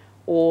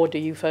or do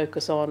you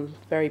focus on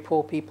very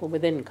poor people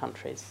within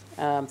countries?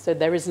 So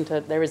there isn't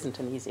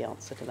an easy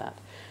answer to that.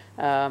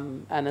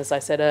 And as I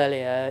said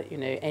earlier,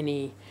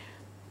 any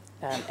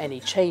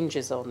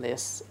changes on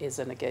this is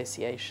a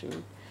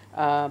negotiation.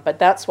 But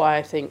that's why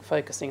I think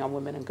focusing on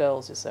women and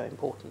girls is so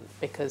important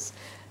because,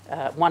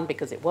 one,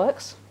 because it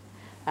works,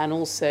 and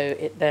also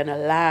it then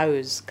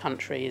allows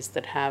countries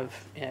that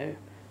have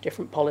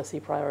different policy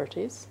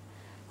priorities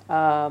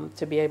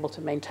to be able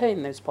to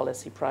maintain those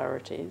policy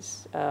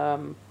priorities,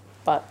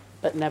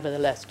 but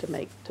nevertheless to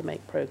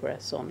make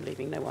progress on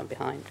leaving no one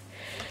behind.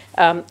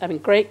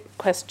 Great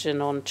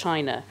question on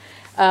China.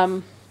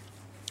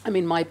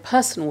 My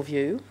personal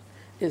view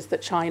is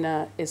that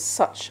China is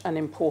such an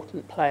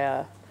important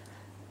player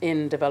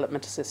in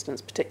development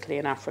assistance, particularly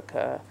in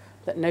Africa,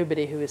 that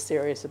nobody who is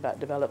serious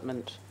about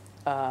development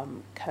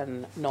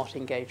can not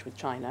engage with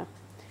China.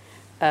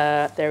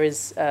 There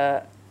is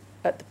at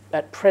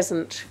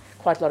present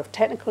quite a lot of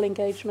technical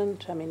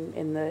engagement.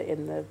 In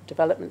the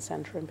development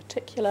centre in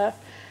particular,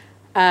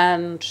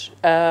 and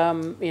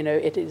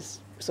it is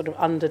sort of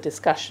under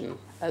discussion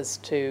as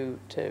to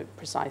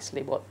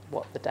precisely what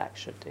the DAC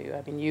should do.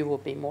 You will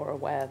be more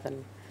aware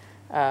than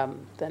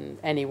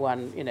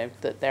anyone,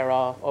 that there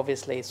are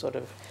obviously sort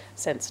of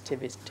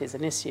sensitivities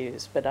and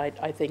issues. But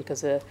I think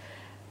as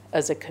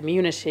a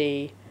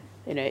community,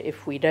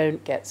 if we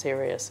don't get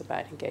serious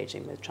about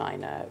engaging with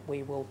China,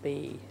 we will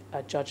be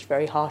judged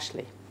very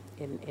harshly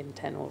in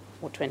 10 or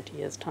 20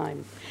 years'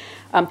 time.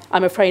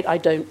 I'm afraid I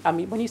don't.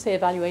 When you say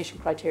evaluation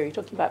criteria, you're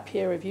talking about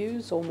peer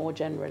reviews or more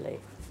generally?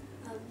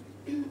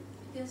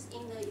 Because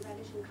in the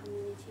evaluation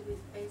community, we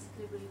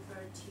basically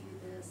refer to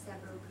the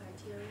several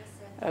criteria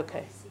set by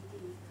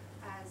OECD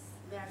as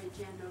very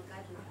general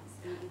guidelines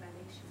in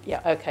evaluation.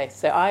 Yeah, okay.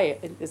 So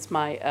it's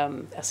my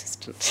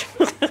assistant,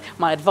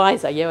 my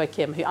advisor,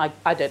 Joachim, who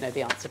I don't know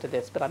the answer to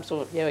this, but I'm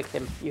sure,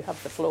 Joachim, you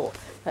have the floor.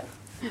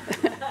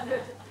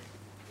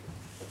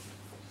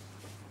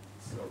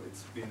 So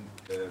it's been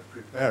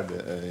prepared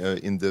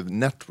in the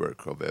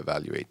network of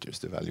evaluators,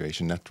 the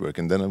evaluation network,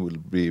 and then it will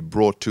be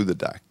brought to the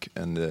DAC,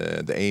 and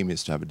the aim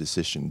is to have a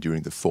decision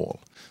during the fall.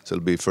 So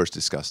it'll be first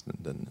discussed, and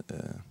then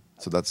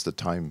so that's the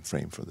time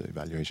frame for the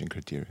evaluation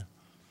criteria.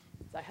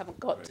 I haven't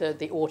got to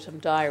the autumn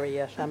diary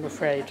yet, I'm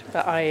afraid,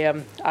 but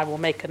I will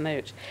make a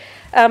note.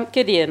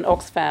 Gideon,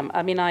 Oxfam.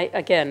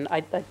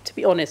 To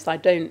be honest, I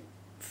don't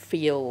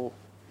feel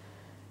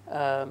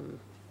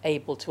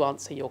able to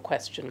answer your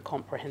question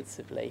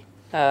comprehensively.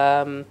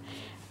 The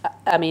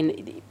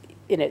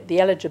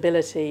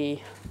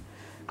eligibility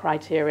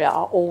criteria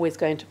are always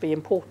going to be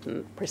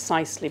important,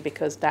 precisely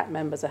because DAC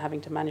members are having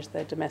to manage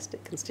their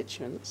domestic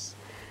constituents,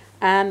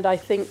 and I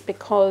think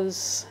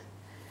because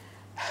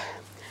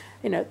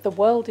the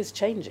world is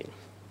changing.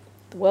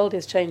 The world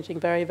is changing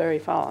very, very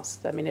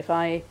fast.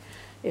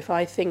 If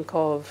I think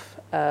of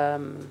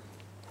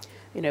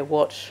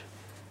what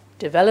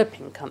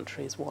developing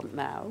countries want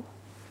now,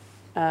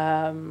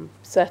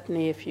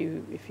 certainly if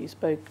you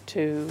spoke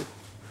to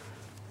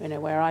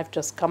where I've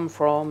just come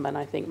from, and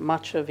I think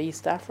much of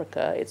East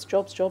Africa, it's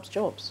jobs, jobs,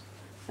 jobs.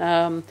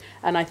 And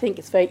I think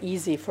it's very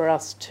easy for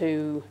us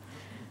to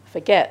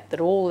forget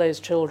that all those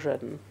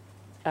children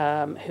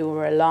who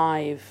were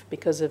alive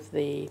because of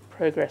the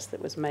progress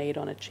that was made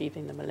on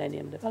achieving the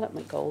Millennium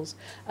Development Goals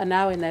are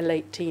now in their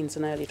late teens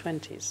and early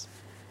 20s.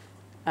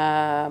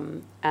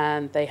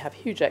 And they have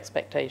huge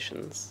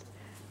expectations.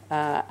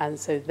 And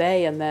so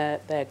they and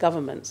their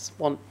governments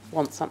want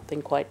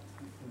something quite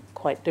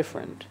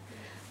different.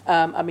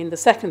 The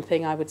second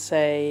thing I would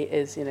say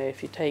is,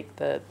 if you take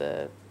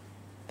the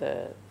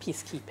the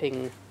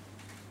peacekeeping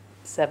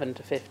 7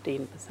 to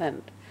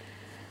 15%.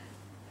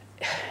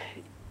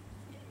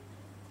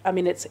 I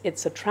mean,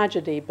 it's a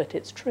tragedy, but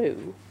it's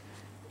true.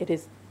 It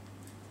is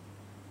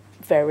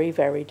very,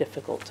 very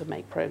difficult to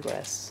make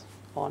progress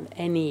on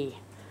any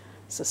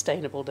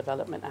sustainable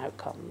development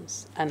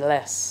outcomes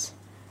unless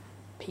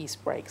peace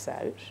breaks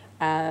out.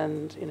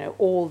 And, you know,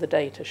 all the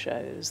data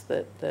shows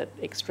that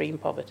extreme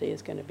poverty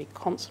is going to be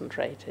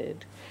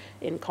concentrated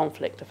in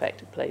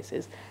conflict-affected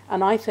places.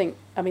 And I think,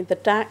 I mean, the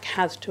DAC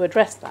has to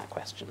address that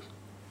question.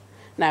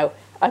 Now,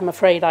 I'm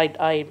afraid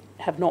I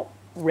have not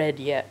read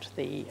yet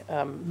the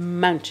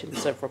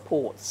mountains of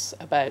reports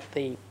about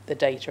the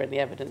data and the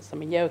evidence. I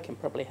mean, Joachim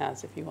probably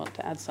has, if you want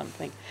to add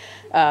something.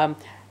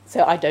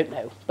 So I don't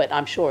know, but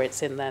I'm sure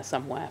it's in there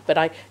somewhere.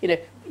 But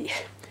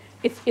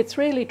it's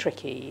really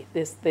tricky,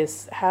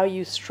 this how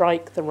you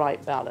strike the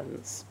right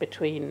balance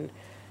between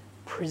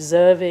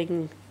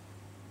preserving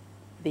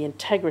the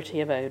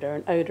integrity of ODA,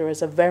 and ODA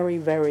is a very,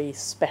 very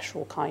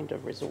special kind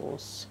of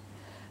resource.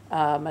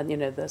 And, you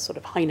know, the sort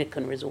of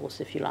Heineken resource,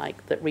 if you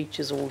like, that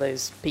reaches all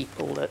those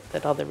people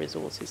that other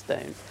resources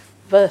don't,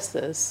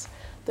 versus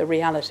the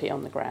reality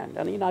on the ground.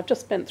 And, you know, I've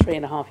just spent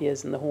 3.5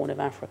 years in the Horn of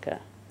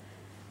Africa.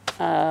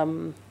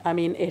 I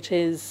mean, it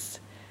is,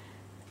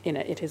 you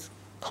know, it is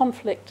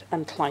conflict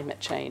and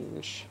climate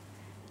change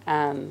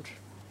and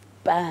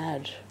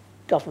bad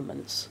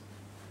governments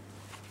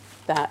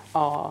that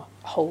are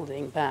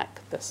holding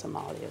back the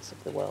Somalias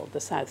of the world, the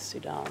South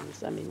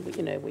Sudans. I mean,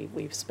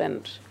 we've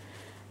spent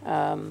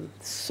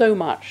so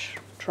much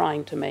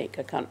trying to make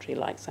a country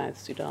like South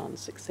Sudan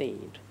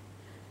succeed.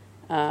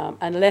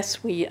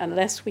 Unless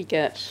we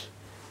get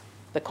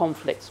the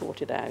conflict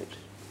sorted out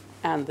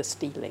and the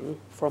stealing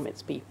from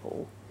its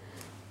people,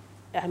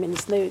 I mean,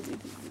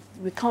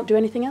 we can't do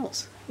anything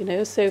else, you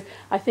know. So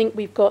I think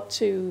we've got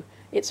to,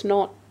 it's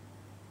not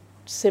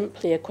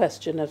simply a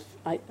question of,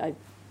 I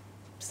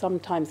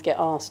sometimes get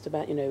asked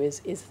about, you know,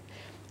 is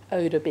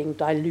ODA being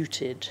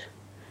diluted?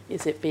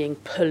 Is it being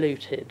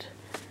polluted?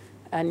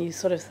 And you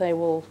sort of say,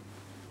 well,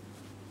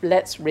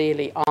 let's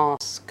really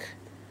ask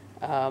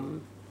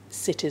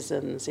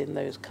citizens in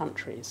those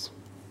countries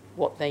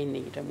what they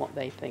need and what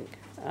they think.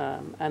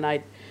 And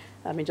I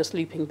mean, just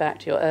looping back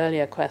to your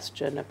earlier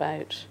question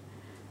about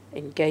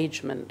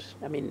engagement,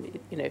 I mean,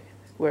 you know,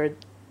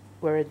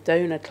 we're a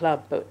donor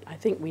club, but I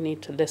think we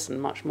need to listen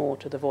much more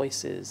to the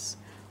voices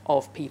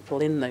of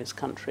people in those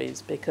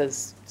countries,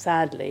 because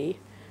sadly,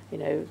 you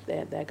know,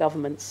 their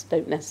governments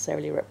don't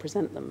necessarily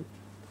represent them.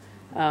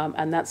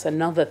 And that's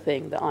another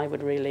thing that I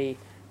would really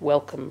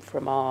welcome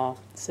from our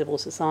civil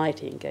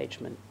society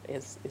engagement,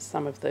 is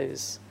some of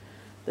those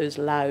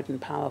loud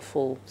and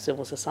powerful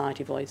civil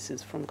society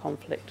voices from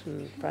conflict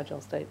and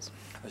fragile states.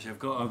 Actually,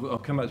 I'll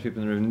come back to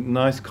people in the room.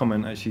 Nice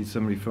comment, actually,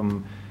 somebody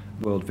from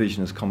World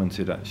Vision has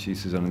commented, actually,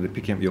 Susanna, they're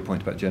picking up your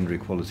point about gender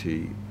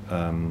equality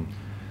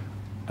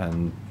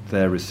and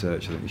their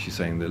research. I think she's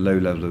saying the low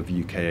level of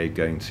UK aid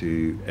going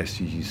to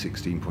SDG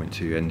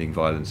 16.2, ending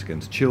violence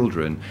against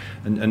children.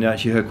 And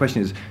actually her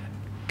question is,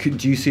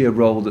 do you see a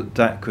role that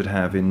DAC could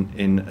have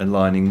in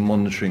aligning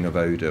monitoring of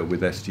ODA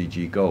with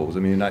SDG goals? I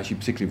mean, and actually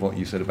particularly what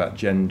you said about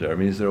gender, I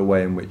mean, is there a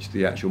way in which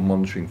the actual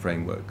monitoring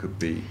framework could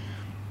be?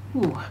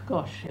 Ooh,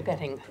 gosh, you're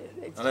getting...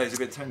 I know, it's a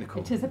bit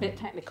technical. It is a bit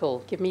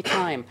technical. Give me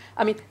time.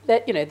 I mean,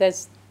 you know,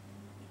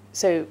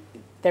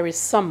 there is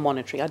some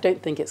monitoring. I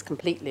don't think it's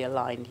completely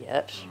aligned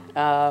yet.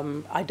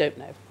 I don't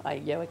know.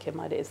 Joachim,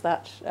 is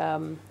that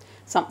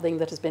something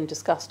that has been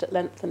discussed at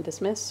length and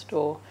dismissed,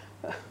 or...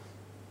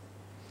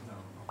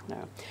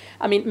 No.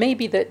 I mean,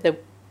 maybe the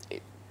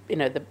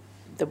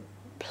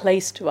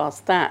place to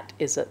ask that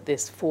is at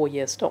this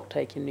 4-year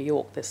stocktake in New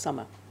York this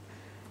summer,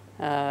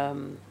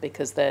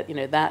 because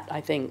that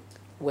I think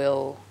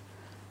will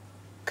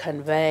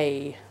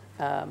convey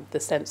the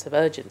sense of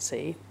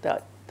urgency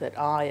that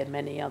I and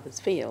many others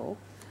feel.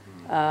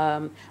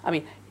 I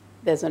mean,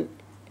 there's an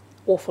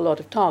awful lot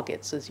of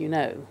targets, as you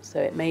know,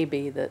 so it may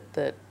be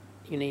that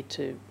you need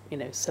to, you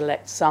know,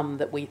 select some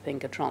that we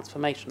think are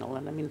transformational.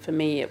 And I mean, for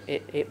me,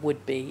 it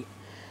would be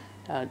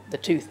the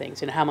two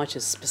things, you know, how much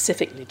is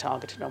specifically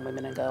targeted on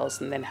women and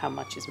girls, and then how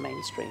much is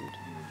mainstreamed.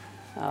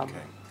 Okay.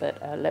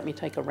 But let me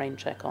take a rain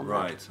check on that.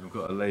 Right, I've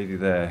got a lady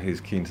there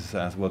who's keen to say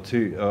as well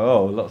too.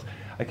 Oh, lots.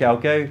 Okay, I'll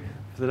go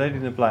for the lady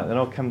in the black, then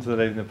I'll come to the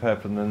lady in the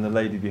purple, and then the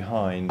lady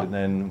behind, and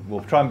then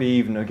we'll try and be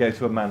even and go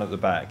to a man at the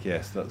back.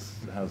 Yes,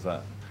 how's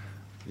that?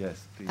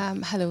 Yes, please.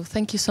 Hello,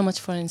 thank you so much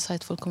for an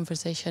insightful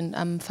conversation.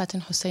 I'm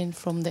Fatin Hussein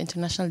from the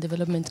International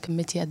Development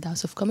Committee at the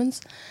House of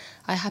Commons.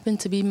 I happen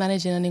to be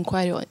managing an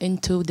inquiry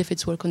into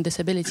DFID's work on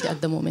disability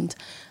at the moment.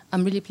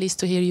 I'm really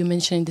pleased to hear you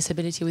mentioning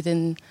disability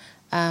within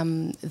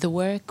the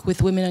work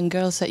with women and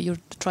girls that you're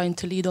trying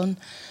to lead on.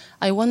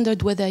 I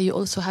wondered whether you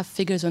also have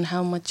figures on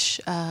how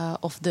much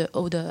of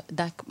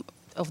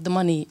the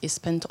money is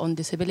spent on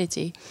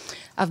disability.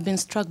 I've been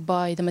struck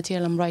by the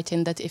material I'm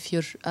writing that if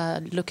you're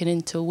looking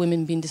into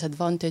women being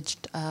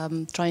disadvantaged,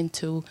 trying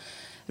to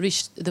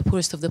reach the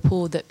poorest of the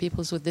poor, that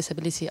people with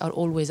disability are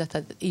always at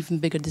an even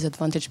bigger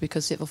disadvantage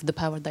because of the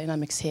power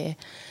dynamics here.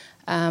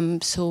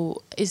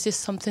 So is this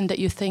something that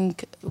you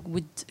think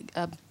would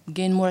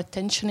gain more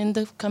attention in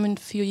the coming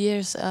few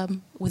years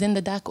within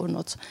the DAC or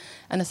not?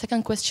 And the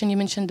second question, you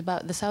mentioned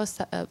about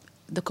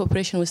the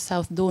cooperation with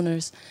South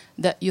donors,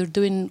 that you're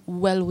doing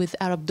well with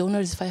Arab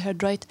donors, if I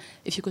heard right.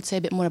 If you could say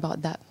a bit more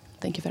about that.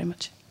 Thank you very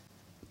much.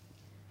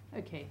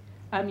 Okay.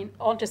 I mean,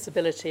 on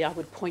disability, I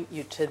would point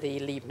you to the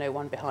Leave No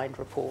One Behind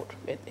report.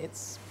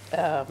 It's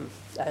a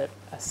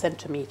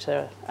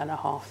centimetre and a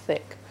half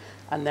thick,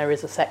 and there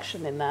is a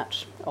section in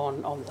that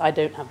on I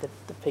don't have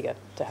the figure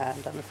to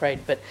hand, I'm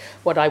afraid, but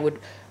what I would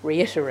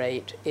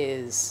reiterate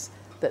is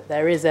that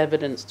there is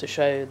evidence to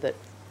show that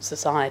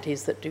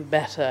societies that do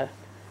better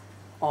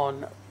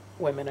on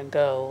women and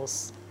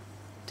girls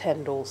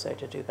tend also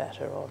to do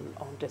better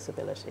on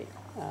disability.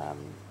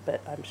 But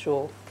I'm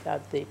sure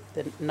the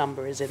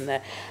number is in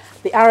there.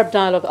 The Arab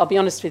dialogue, I'll be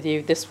honest with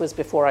you, this was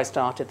before I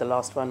started. The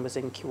last one was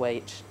in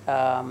Kuwait.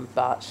 I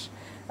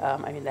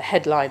mean, the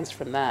headlines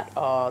from that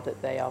are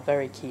that they are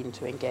very keen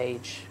to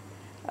engage,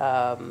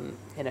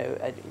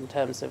 in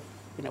terms of,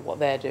 what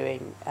they're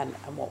doing and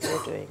what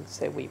we're doing.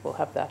 So we will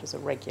have that as a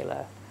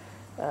regular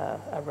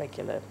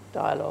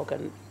dialogue.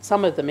 And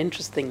some of them,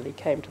 interestingly,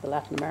 came to the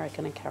Latin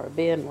American and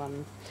Caribbean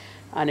one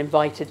and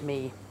invited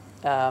me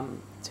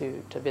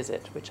to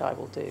visit, which I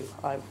will do.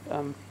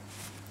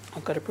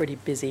 I've got a pretty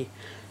busy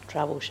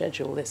travel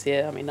schedule this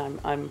year. I mean,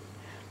 I'm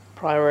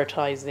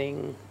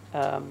prioritising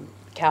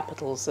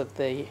capitals of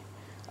the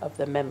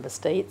member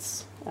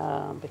states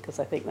because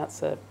I think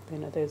that's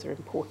those are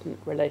important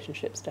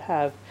relationships to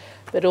have.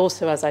 But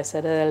also, as I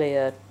said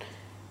earlier,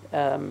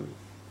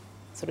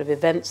 sort of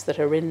events that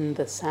are in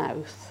the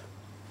south,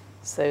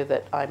 so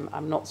that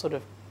I'm not sort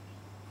of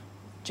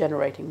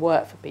generating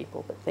work for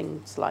people, but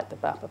things like the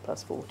BAPA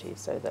Plus 40,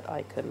 so that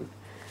I can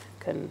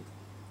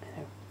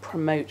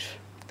promote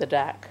the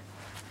DAC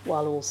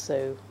while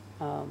also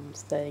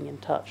staying in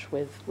touch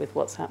with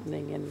what's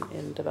happening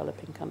in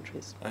developing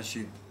countries.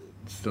 Actually,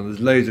 there's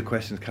loads of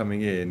questions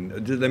coming in.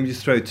 Let me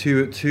just throw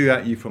two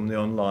at you from the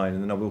online,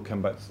 and then I will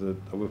come back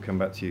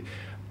to you.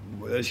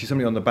 Actually,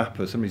 somebody on the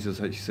BAPA, somebody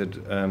just actually said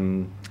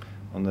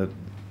on the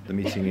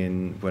meeting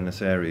in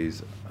Buenos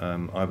Aires,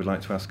 I would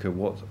like to ask her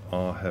what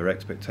are her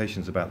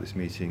expectations about this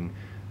meeting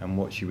and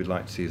what she would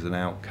like to see as an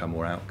outcome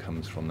or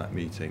outcomes from that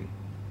meeting.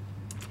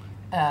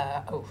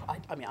 I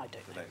mean, I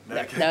don't know.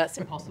 No, that's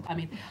impossible. I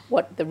mean,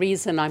 the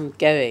reason I'm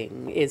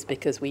going is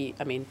because we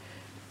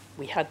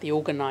had the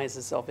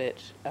organisers of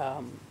it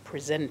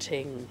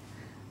presenting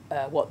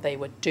what they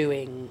were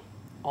doing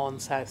on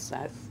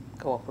South-South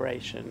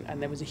cooperation,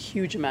 and there was a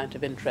huge amount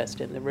of interest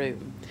in the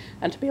room.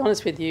 And to be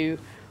honest with you,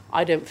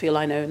 I don't feel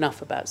I know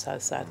enough about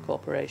South-South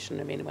cooperation.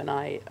 I mean, when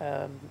I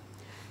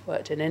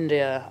worked in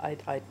India,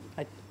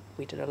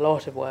 we did a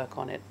lot of work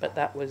on it, but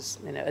that was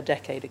a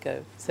decade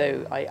ago.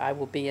 So I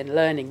will be in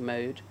learning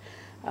mode.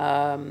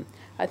 I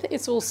think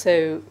it's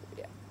also,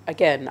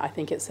 again, I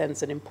think it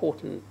sends an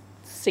important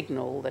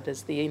signal that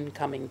as the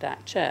incoming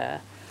DAC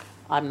chair,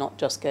 I'm not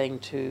just going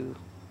to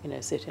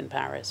sit in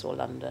Paris or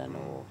London,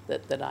 or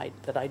that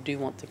I do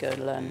want to go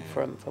and learn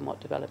from what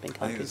developing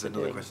countries are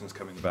doing. Another question's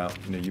coming about,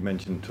 you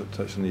mentioned,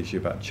 touched on the issue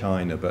about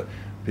China, but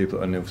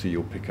people, and obviously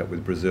you'll pick up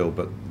with Brazil,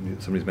 but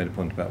somebody's made a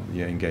point about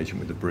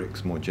engagement with the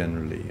BRICS more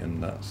generally,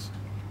 and that's,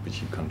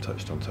 which you kind of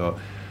touched on. So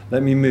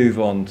let me move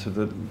on to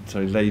the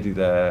lady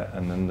there,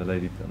 and then the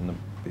lady on the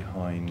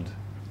behind.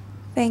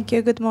 Thank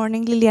you. Good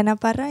morning. Liliana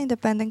Parra,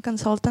 independent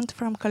consultant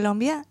from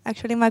Colombia.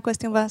 Actually, my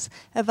question was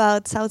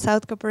about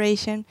South-South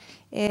cooperation.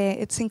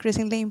 It's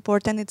increasingly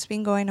important. It's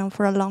been going on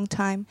for a long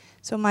time.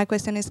 So my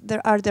question is,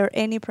 are there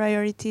any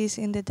priorities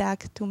in the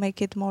DAC to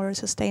make it more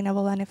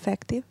sustainable and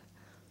effective?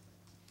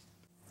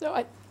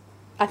 So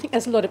I think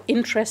there's a lot of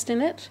interest in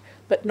it,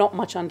 but not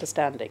much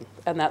understanding.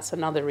 And that's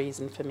another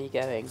reason for me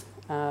going.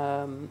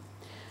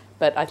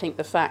 But I think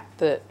the fact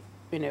that,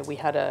 we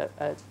had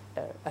a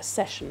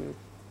session,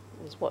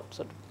 was sort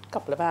of a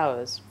couple of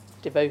hours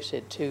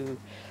devoted to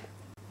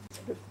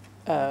sort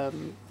of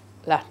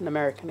Latin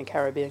American and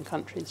Caribbean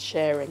countries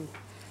sharing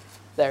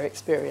their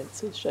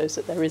experiences, shows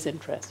that there is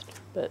interest,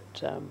 but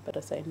I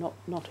say not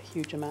a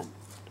huge amount.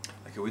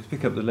 Okay, we'll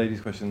pick up the lady's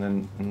question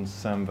then, and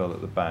Samvel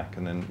at the back,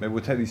 and then maybe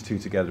we'll take these two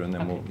together, and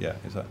then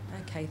is that?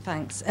 Okay,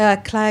 thanks.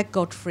 Claire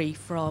Godfrey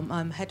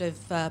I'm Head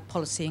of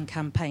Policy and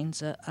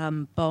Campaigns at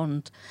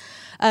Bond.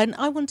 And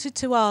I wanted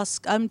to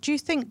ask, do you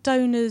think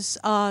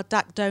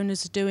DAC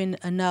donors are doing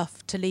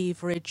enough to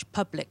leverage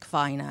public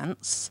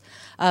finance,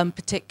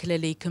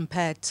 particularly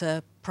compared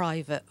to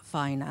private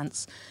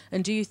finance?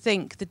 And do you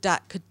think the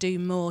DAC could do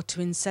more to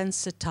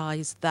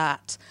insensitise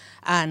that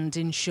and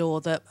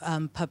ensure that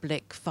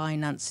public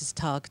finance is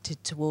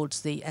targeted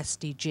towards the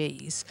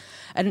SDGs?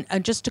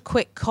 And just a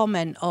quick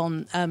comment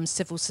on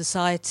civil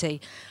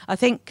society. I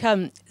think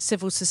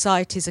civil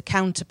society is a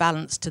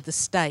counterbalance to the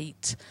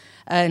state.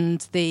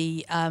 and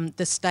the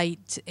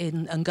state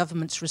and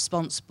government's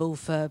responsible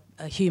for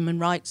human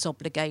rights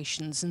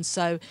obligations. And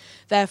so,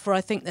 therefore,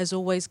 I think there's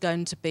always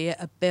going to be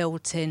a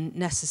built-in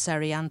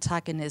necessary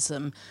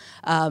antagonism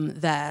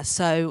there.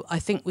 So I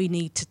think we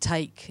need to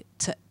take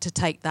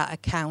that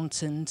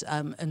account and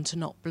to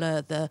not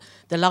blur the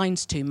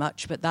lines too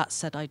much. But that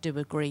said, I do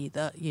agree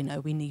that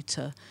we need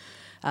to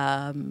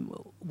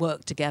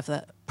work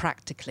together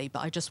practically. But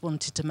I just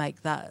wanted to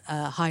make that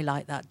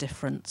highlight that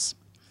difference.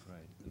 Great.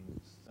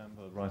 And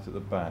Samba, right at the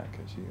back,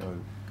 actually. Oh,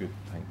 good.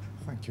 Thanks.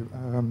 Thank you.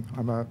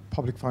 I'm a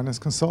public finance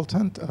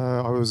consultant.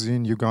 I was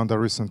in Uganda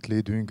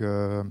recently doing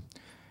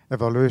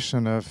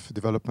evaluation of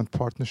development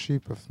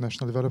partnership of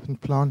National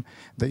Development Plan.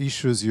 The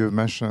issues you have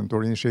mentioned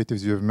or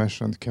initiatives you have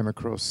mentioned came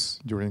across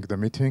during the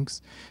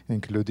meetings,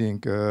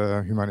 including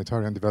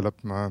humanitarian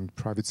development,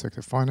 private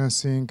sector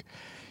financing,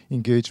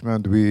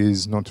 engagement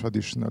with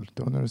non-traditional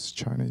donors,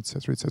 China,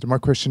 etc., etc. My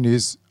question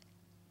is,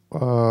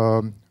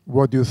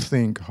 what do you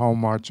think, how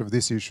much of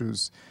these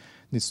issues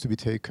needs to be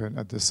taken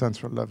at the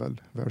central level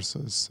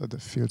versus at the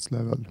fields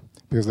level?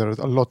 Because there are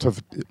a lot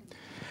of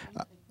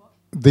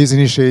these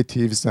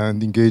initiatives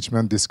and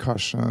engagement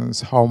discussions,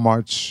 how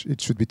much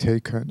it should be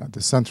taken at the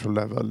central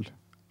level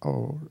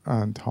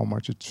and how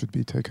much it should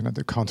be taken at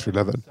the country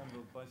level.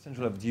 By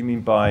central level, do you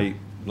mean by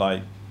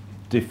like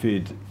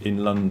DFID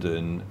in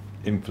London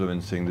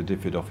influencing the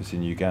DFID office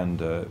in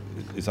Uganda?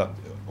 Is that,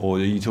 or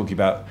are you talking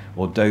about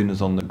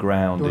donors on the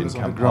ground in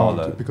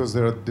Kampala? Because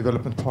there are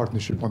development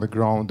partnership on the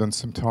ground, and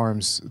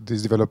sometimes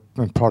this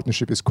development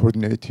partnership is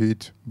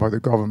coordinated by the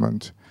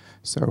government.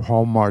 So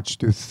how much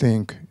do you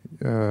think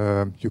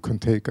you can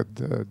take at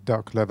the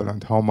DAC level,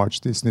 and how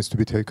much this needs to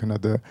be taken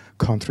at the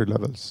country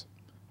levels?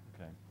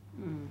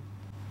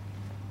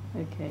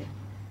 Okay.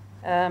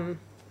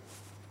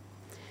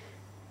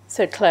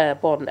 So Claire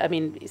Bond, I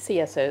mean,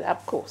 CSO,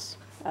 of course.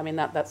 I mean,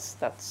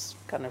 that's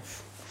kind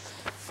of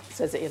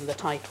says it in the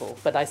title,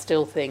 but I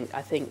still think,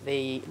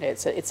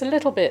 it's a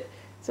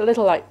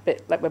little like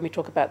when we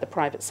talk about the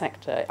private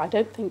sector. I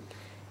don't think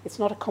it's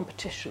not a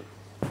competition,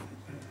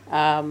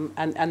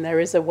 and there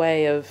is a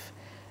way of,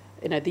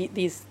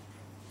 these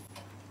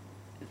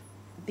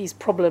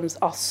problems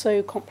are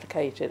so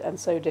complicated and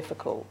so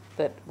difficult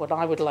that what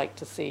I would like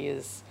to see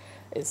is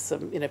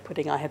some,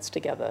 putting our heads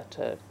together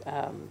to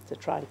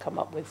try and come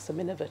up with some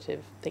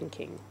innovative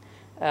thinking.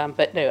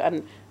 But no,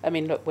 and I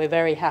mean, look, we're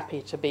very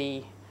happy to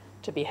be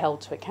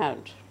held to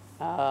account.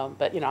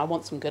 But I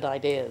want some good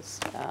ideas.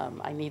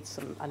 I need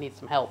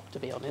some help, to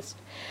be honest.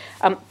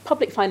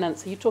 Public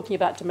finance. Are you talking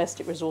about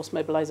domestic resource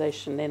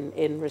mobilisation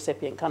in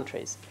recipient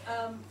countries?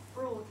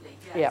 Broadly,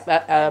 yes.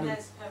 Yeah, and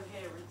there's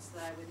coherence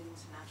there with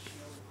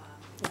international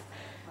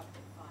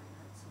public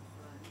finance and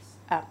flows.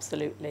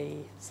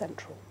 Absolutely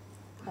central,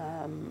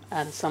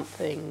 and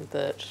something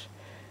that,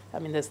 I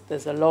mean,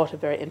 there's a lot of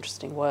very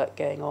interesting work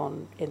going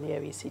on in the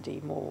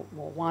OECD more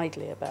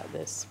widely about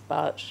this,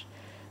 but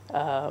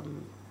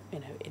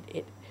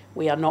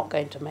we are not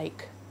going to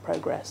make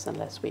progress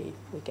unless we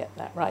get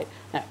that right.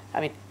 Now,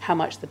 I mean, how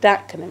much the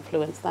DAC can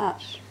influence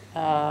that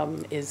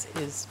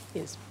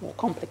is more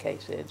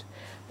complicated,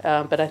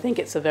 but I think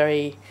it's a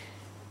very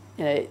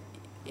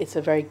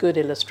good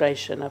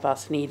illustration of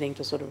us needing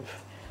to sort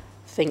of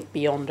think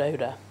beyond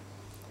ODA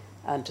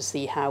and to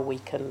see how we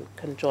can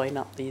join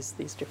up these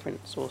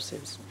different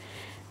sources.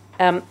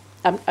 I'm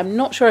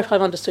not sure if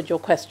I've understood your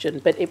question,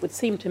 but it would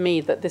seem to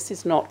me that this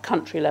is not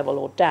country level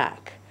or DAC.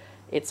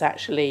 It's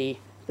actually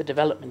the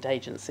development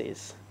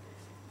agencies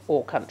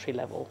or country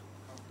level.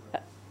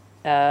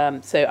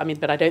 So, I mean,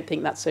 but I don't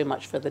think that's so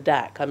much for the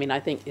DAC. I mean, I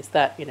think it's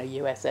that,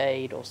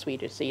 USAID or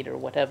Swedish Seed or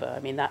whatever. I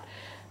mean,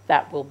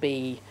 that will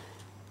be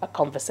a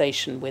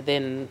conversation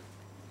within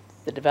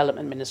the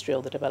development ministry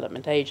or the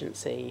development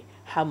agency,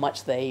 how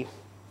much they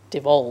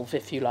devolve,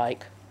 if you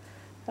like.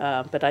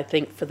 But I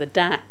think for the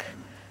DAC,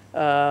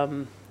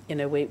 I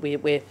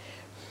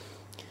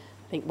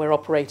think we're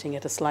operating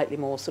at a slightly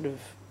more sort of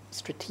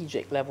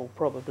strategic level,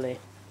 probably.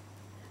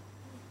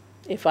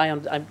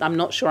 I'm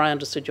not sure I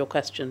understood your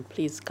question.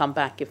 Please come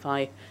back if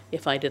I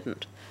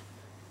didn't.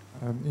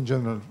 In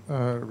general,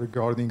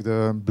 regarding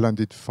the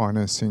blended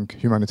financing,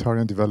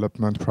 humanitarian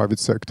development, private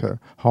sector,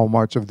 how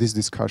much of these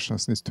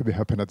discussions needs to be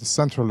happen at the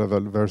central level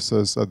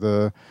versus at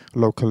the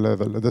local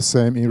level? The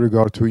same in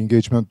regard to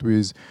engagement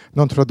with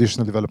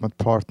non-traditional development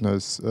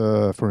partners,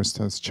 for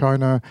instance,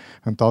 China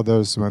and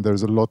others, when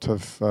there's a lot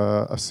of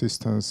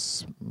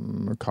assistance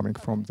coming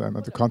from them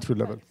at the country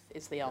level.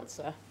 Is the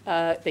answer.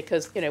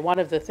 Because, one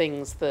of the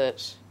things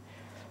that,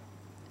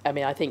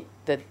 I think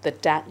that the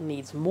DAC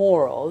needs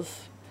more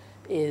of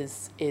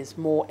is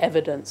more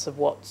evidence of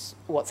what's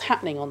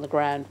happening on the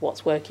ground,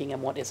 what's working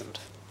and what isn't.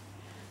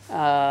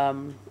 I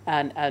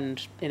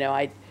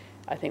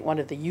think one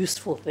of the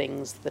useful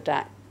things the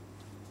DAC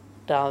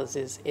does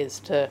is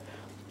to,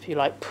 if you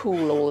like,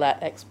 pool all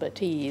that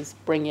expertise,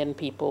 bring in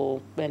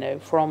people,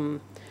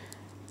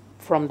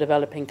 from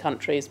developing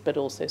countries, but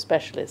also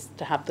specialists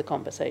to have the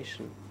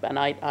conversation. And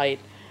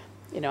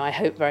I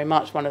hope very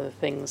much one of the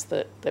things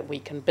that we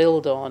can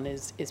build on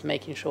is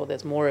making sure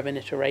there's more of an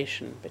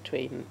iteration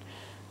between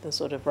the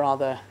sort of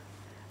rather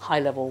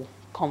high-level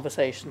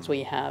conversations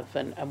we have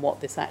and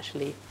what this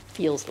actually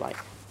feels like.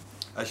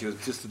 Actually, it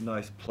was just a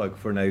nice plug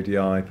for an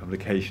ODI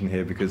publication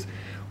here, because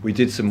we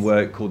did some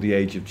work called The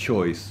Age of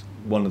Choice.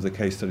 One of the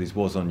case studies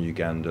was on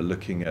Uganda,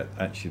 looking at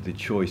actually the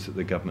choice that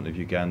the government of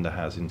Uganda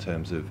has in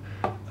terms of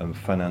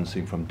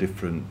financing from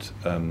different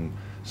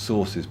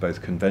sources,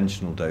 both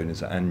conventional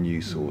donors and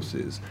new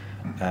sources,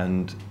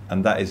 and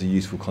that is a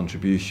useful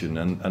contribution.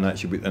 And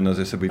actually, and as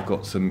I said, we've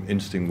got some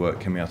interesting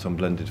work coming out on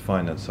blended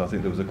finance. So I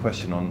think there was a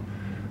question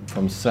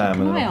from Sam.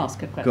 Can I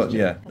ask a question?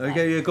 Yeah.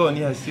 Okay, yeah, go on.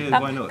 Yes,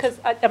 why not? Because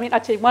I mean,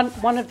 actually,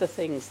 one of the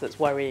things that's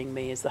worrying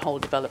me is the whole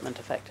development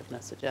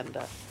effectiveness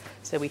agenda.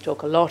 So we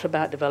talk a lot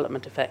about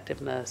development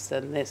effectiveness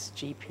and this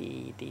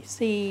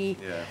GPDC.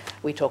 Yeah.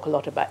 We talk a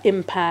lot about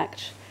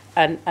impact,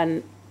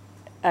 and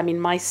I mean,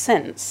 my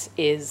sense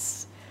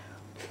is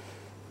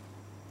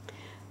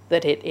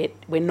that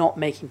we're not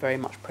making very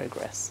much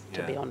progress,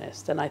 to be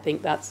honest. And I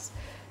think that's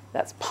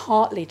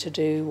partly to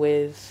do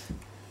with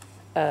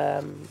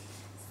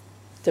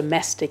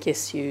domestic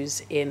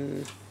issues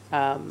in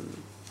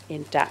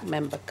DAC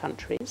member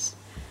countries.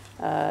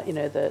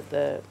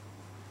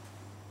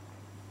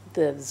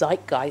 The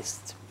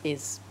zeitgeist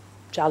is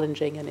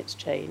challenging and it's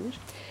changed.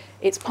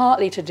 It's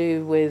partly to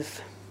do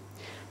with,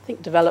 I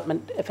think,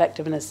 development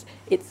effectiveness.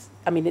 It's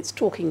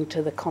talking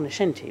to the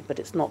conoscenti, but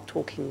it's not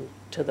talking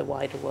to the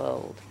wider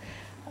world.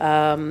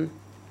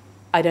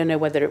 I don't know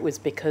whether it was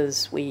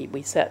because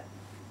we set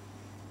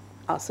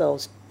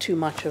ourselves too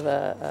much of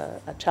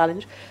a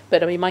challenge,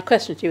 but I mean, my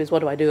question to you is, what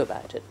do I do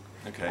about it?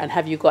 Okay. And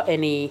have you got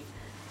any,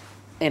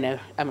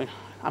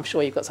 I'm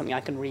sure you've got something I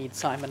can read,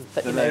 Simon,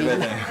 that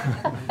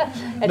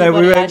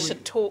anybody I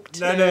should talk to.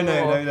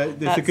 No.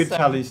 It's a good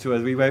challenge to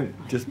us. We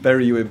won't just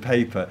bury you in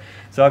paper.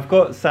 So I've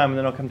got Sam, and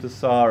then I'll come to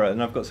Sarah,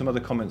 and I've got some other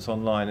comments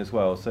online as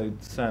well. So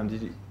Sam,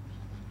 did you?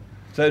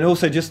 So, and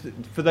also just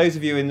for those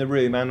of you in the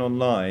room and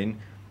online,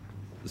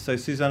 so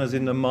Susanna's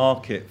in the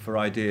market for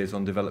ideas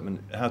on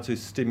development, how to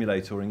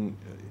stimulate or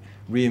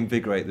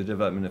reinvigorate the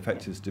development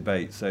effectiveness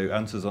debate. So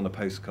answers on a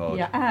postcard.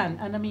 Yeah,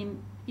 and I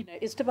mean,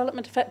 is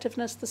development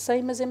effectiveness the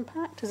same as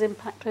impact? Has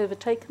impact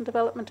overtaken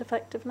development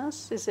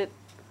effectiveness? Is it?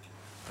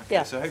 Okay,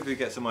 yeah. So hopefully we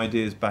get some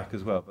ideas back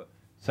as well. But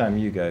Sam,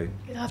 you go.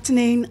 Good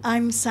afternoon.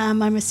 I'm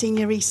Sam. I'm a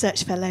senior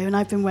research fellow, and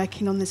I've been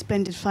working on this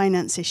blended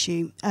finance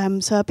issue.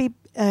 So I'll be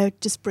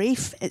just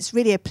brief. It's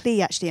really a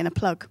plea, actually, and a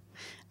plug.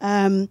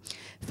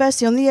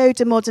 Firstly, on the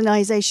ODA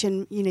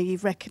modernisation,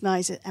 you've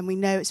recognised it, and we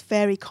know it's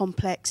very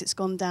complex. It's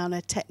gone down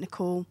a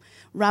technical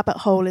rabbit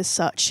hole as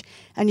such,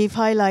 and you've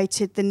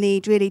highlighted the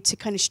need really to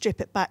kind of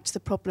strip it back to the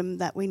problem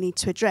that we need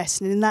to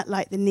address, and in that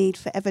light, the need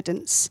for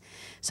evidence.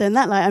 So in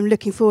that light, I'm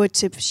looking forward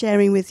to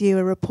sharing with you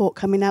a report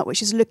coming out,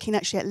 which is looking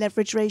actually at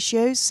leverage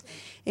ratios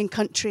in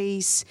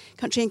countries,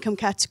 country income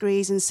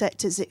categories and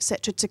sectors,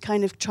 etc., to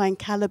kind of try and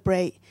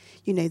calibrate,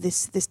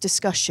 this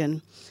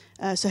discussion.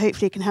 So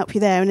hopefully it can help you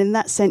there. And in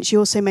that sense, you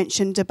also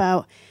mentioned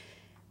about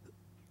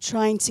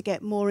trying to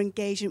get more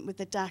engagement with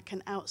the DAC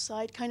and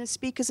outside kind of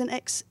speakers and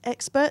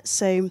experts.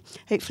 So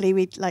hopefully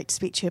we'd like to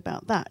speak to you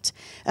about that.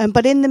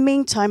 But in the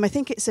meantime, I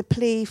think it's a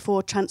plea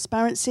for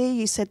transparency.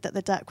 You said that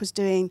the DAC was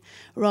doing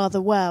rather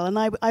well. And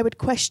I would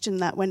question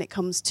that when it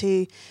comes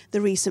to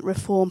the recent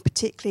reform,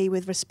 particularly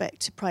with respect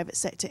to private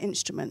sector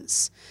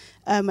instruments.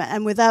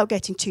 And without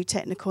getting too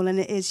technical, and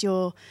it is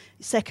your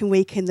second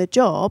week in the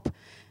job,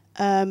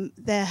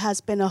 there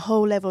has been a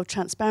whole level of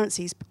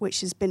transparency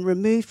which has been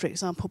removed, for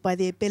example, by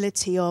the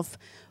ability of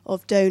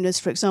donors,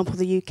 for example,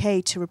 the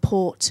UK, to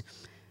report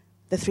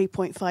the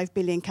 3.5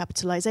 billion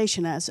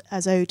capitalisation as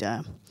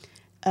ODA.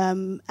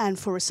 And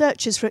for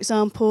researchers, for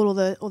example,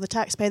 or the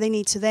taxpayer, they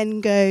need to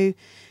then go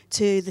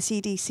to the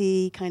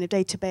CDC kind of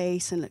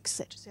database and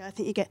etc. So I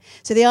think you get.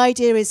 So the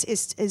idea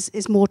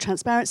is more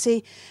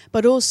transparency,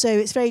 but also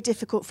it's very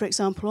difficult. For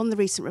example, on the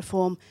recent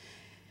reform,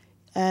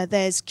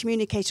 there's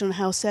communication on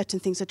how certain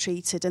things are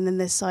treated, and then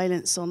there's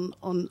silence on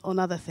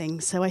other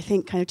things. So I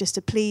think kind of just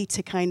a plea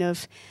to kind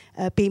of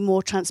be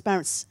more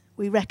transparent.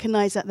 We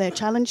recognise that there are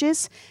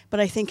challenges,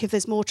 but I think if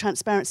there's more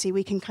transparency,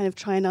 we can kind of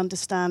try and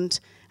understand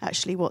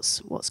actually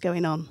what's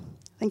going on.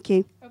 Thank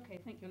you. Okay,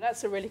 thank you.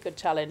 That's a really good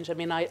challenge. I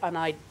mean,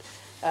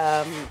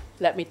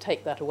 let me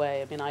take that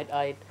away. I mean,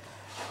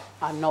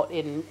 I'm not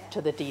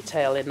into the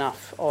detail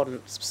enough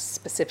on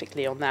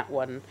specifically on that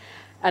one.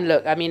 And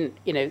look, I mean,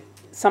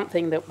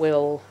 something that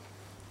will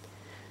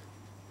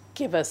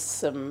give us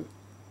some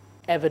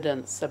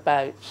evidence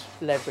about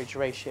leverage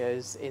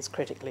ratios is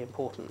critically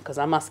important, because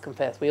I must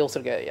confess, we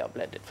also go,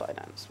 blended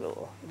finance,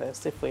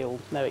 as if we all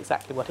know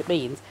exactly what it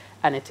means,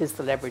 and it is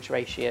the leverage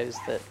ratios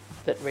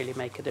that really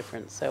make a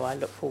difference. So I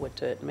look forward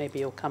to it. Maybe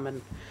you'll come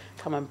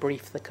and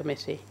brief the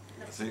committee.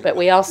 But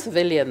we are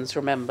civilians,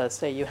 remember,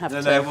 so you have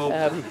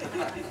to...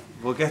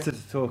 We'll get her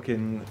to talk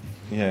in,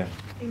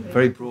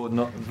 very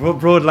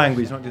broad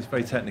language, not just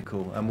very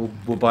technical, and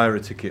we'll buy her a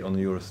ticket on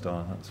the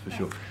Eurostar, that's for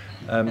sure.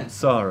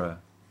 Sarah.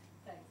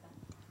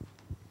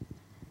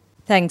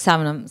 Thanks,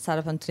 Simon. I'm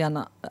Sarah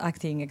Pantuliana,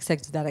 Acting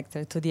Executive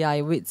Director to the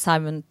ODI with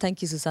Simon.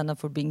 Thank you, Susanna,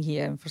 for being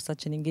here and for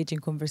such an engaging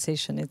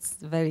conversation. It's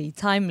very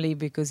timely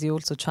because he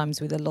also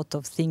chimes with a lot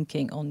of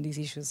thinking on these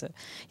issues.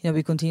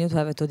 We continue to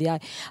have at ODI.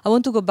 I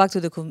want to go back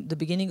to the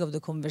beginning of the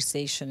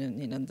conversation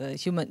and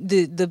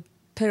the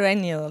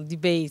perennial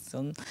debate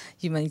on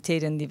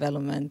humanitarian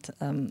development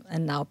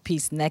and now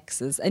peace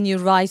nexus. And you're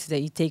right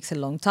that it takes a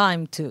long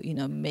time to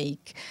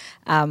make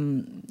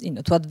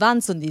to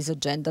advance on this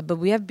agenda, but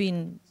we have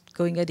been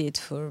going at it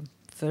for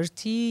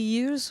 30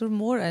 years or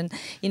more, and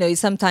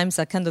sometimes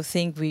I kind of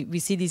think we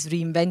see this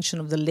reinvention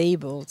of the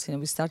labels.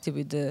 We started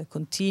with the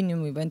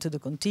continuum, we went to the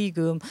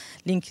contiguum,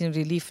 linking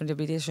relief and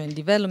rehabilitation and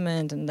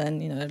development, and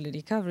then early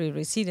recovery,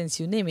 resilience,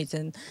 you name it,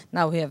 and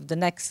now we have the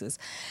nexus.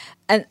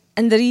 And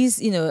there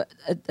is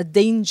a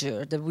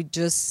danger that we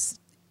just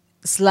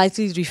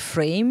slightly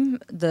reframe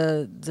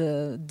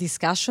the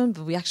discussion,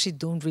 but we actually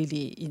don't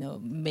really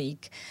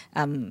make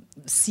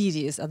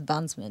serious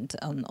advancement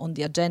on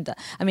the agenda.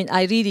 I mean,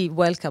 I really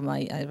welcome,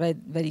 I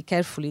read very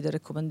carefully the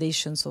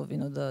recommendations of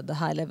the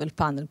high-level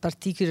panel,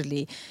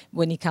 particularly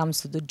when it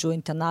comes to the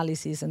joint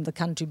analysis and the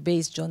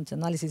country-based joint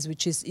analysis,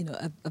 which is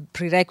a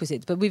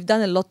prerequisite. But we've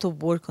done a lot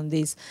of work on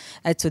this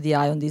at ODI,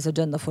 on this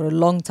agenda for a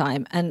long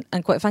time, and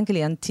quite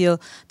frankly,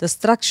 until the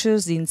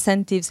structures, the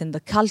incentives, and the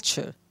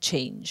culture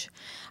change,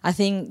 I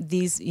think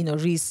these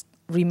risk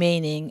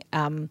remaining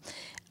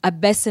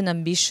at best an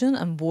ambition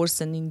and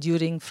worse an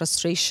enduring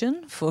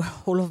frustration for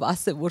all of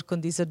us that work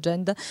on this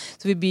agenda.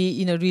 So it would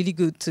be really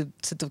good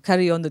to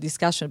carry on the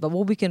discussion about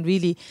what we can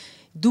really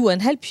do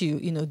and help you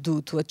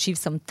do to achieve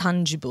some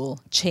tangible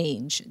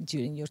change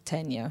during your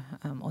tenure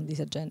on this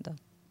agenda.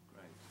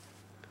 Great.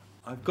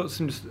 I've got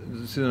some.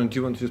 Susan, do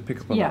you want to just pick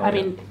up on that? Yeah, I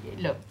mean,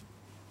 look.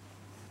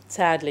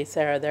 Sadly,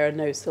 Sarah, there are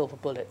no silver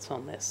bullets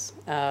on this,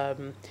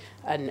 and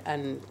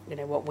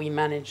what we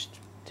managed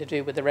to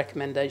do with the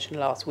recommendation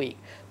last week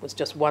was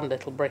just one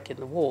little brick in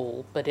the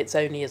wall. But it's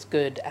only as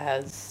good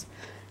as,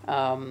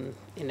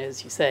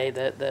 as you say,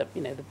 the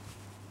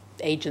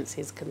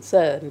agency is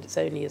concerned. It's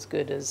only as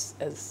good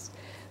as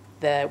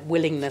their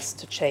willingness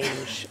to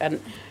change, and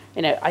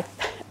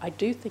I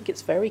do think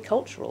it's very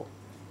cultural.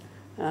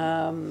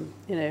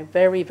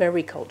 Very,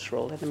 very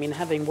cultural. And I mean,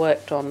 having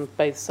worked on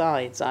both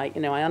sides, I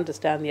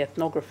understand the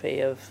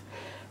ethnography of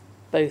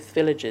both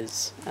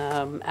villages.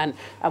 And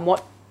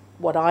what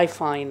I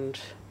find,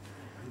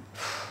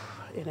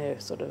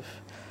 sort of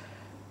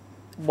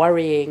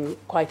worrying,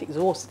 quite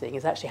exhausting,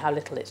 is actually how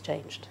little it's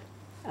changed.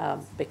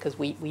 Because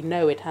we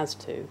know it has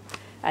to.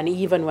 And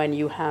even when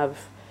you have,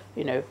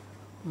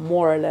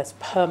 more or less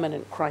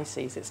permanent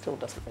crises, it still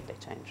doesn't really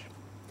change.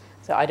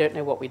 So I don't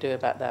know what we do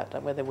about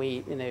that, whether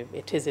we,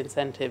 it is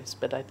incentives,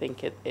 but I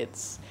think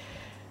it's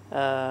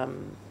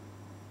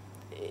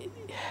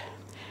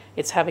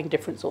having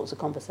different sorts of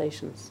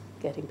conversations,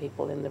 getting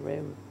people in the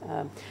room.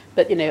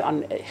 But,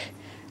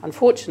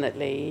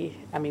 unfortunately,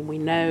 I mean, we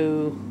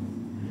know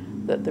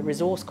that the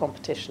resource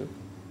competition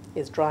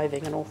is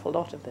driving an awful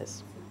lot of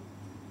this.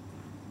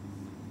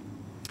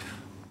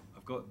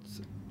 I've got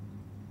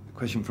a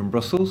question from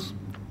Brussels.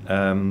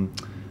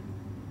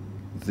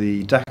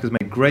 The DAC has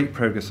made great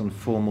progress on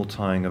formal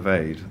tying of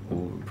aid,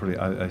 or probably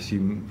I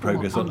assume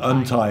progress on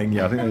untying.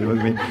 Yeah, I think that's what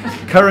I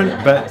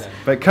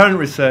mean. Current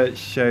research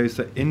shows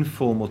that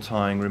informal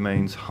tying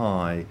remains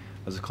high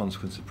as a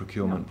consequence of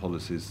procurement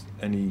policies.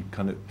 Any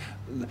kind of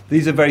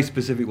these are very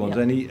specific ones.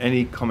 Yeah.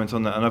 Any comments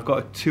on that? And I've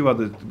got two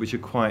others which are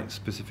quite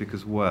specific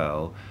as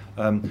well.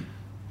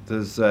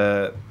 There's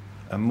a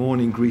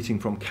morning greeting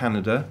from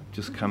Canada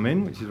just come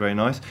in, which is very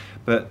nice.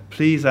 But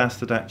please ask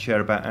the DAC chair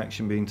about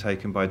action being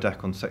taken by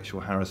DAC on sexual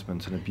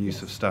harassment and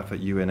abuse of staff at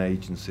UN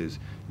agencies,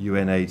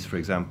 UNAIDS, for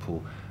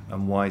example,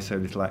 and why so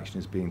little action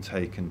is being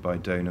taken by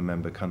donor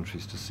member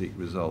countries to seek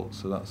results.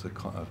 So that's a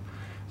kind of.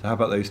 So how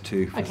about those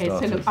two? For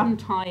starters? So look,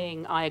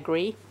 untying, I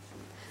agree.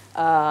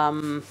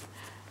 And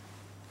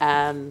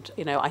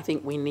I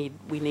think we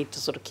need to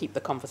sort of keep the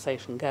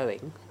conversation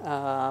going.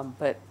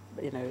 But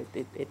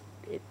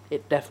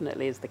it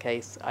definitely is the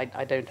case.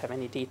 I don't have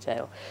any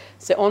detail.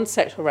 So on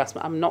sexual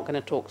harassment, I'm not going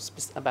to talk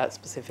about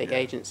specific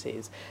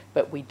agencies,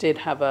 but we did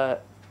have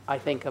I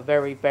think a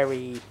very,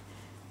 very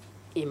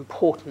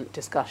important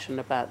discussion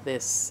about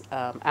this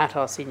at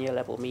our senior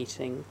level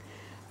meeting.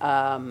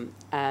 And,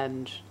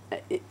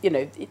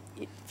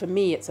 for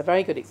me, it's a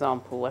very good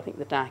example. I think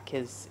the DAC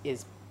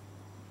is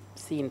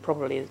seen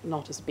probably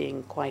not as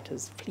being quite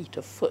as fleet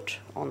of foot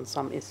on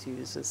some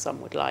issues as some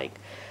would like.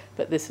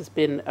 But this has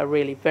been a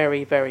really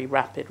very, very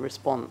rapid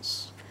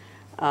response,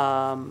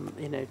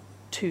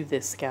 to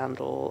this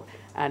scandal,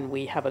 and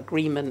we have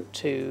agreement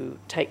to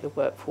take the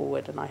work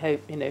forward. And I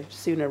hope,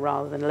 sooner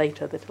rather than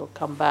later that it'll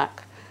come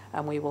back,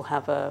 and we will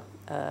have a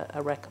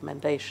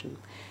recommendation.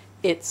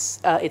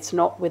 It's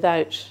not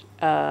without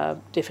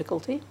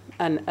difficulty,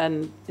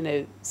 and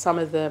some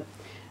of the,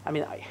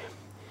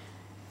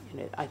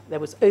 there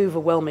was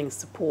overwhelming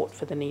support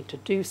for the need to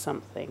do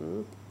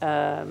something.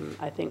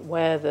 I think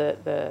where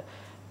the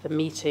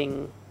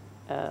meeting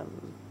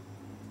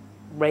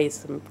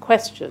raised some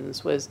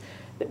questions was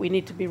that we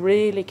need to be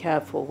really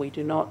careful we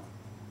do not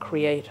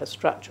create a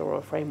structure or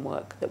a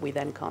framework that we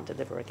then can't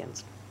deliver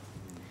against.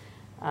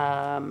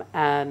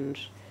 And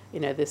you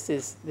know, this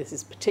is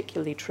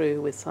particularly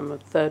true with some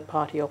of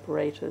third-party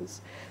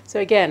operators. So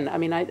again, I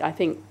mean, I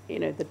think, you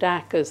know, the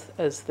DAC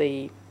as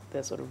the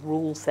sort of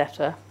rule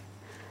setter,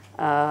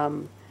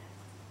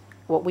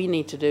 what we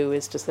need to do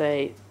is to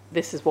say,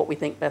 this is what we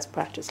think best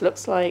practice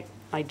looks like.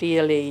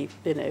 Ideally,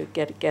 you know,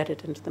 get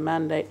it into the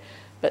mandate,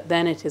 but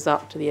then it is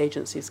up to the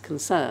agencies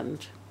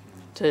concerned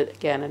to,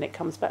 again, and it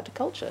comes back to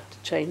culture, to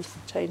change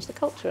the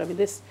culture. I mean,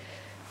 this,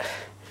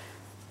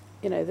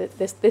 you know,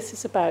 this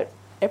is about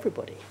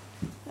everybody.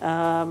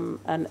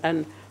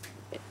 And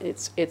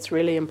it's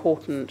really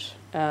important,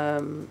 I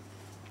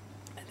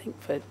think,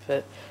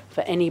 for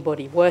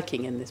anybody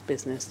working in this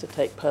business to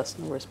take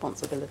personal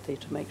responsibility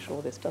to make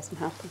sure this doesn't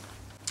happen.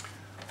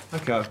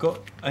 Okay, I've got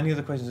any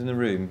other questions in the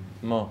room?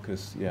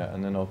 Marcus, yeah,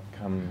 and then I'll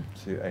come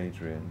to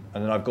Adrian,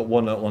 and then I've got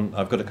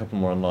I've got a couple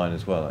more online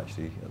as well,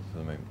 actually, at the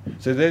moment.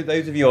 So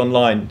those of you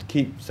online,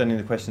 keep sending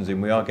the questions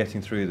in. We are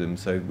getting through them,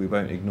 so we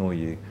won't ignore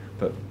you.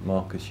 But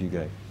Marcus, you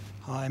go.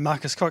 Hi,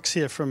 Marcus Cox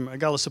here from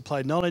Agulhas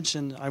Applied Knowledge,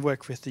 and I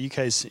work with the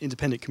UK's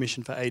Independent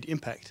Commission for Aid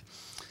Impact.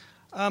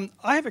 I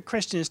have a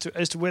question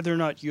as to whether or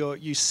not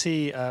you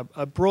see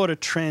a broader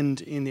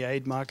trend in the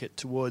aid market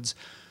towards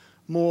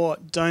more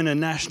donor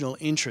national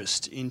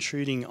interest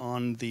intruding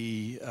on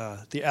the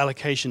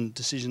allocation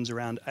decisions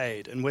around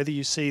aid, and whether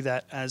you see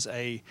that as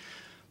a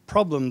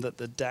problem that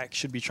the DAC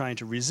should be trying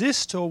to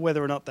resist, or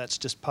whether or not that's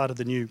just part of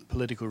the new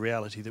political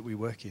reality that we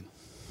work in.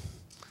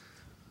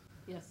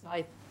 Yes,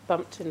 I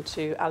bumped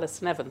into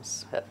Alison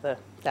Evans at the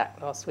DAC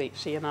last week.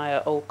 She and I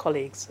are old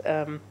colleagues.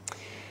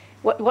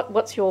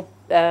 What's your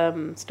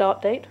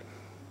start date?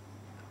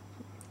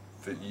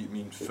 You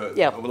mean for...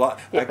 Yeah. Well,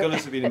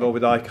 Agulhas have been involved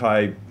with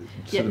ICAI...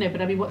 Yeah, no,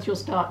 but I mean, what's your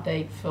start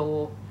date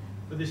for...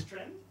 For this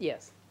trend?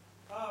 Yes.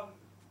 I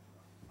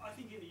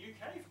think in the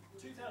UK,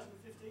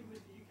 2015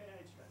 was the UK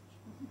aid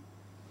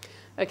strategy.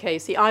 Okay,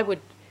 see, I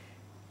would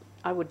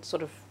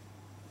sort of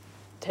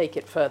take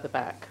it further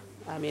back.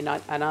 I mean,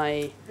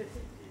 I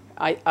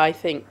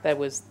think there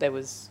was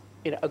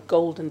you know, a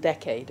golden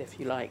decade,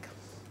 if you like,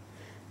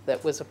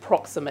 that was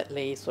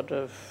approximately sort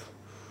of,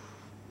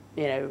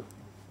 you know,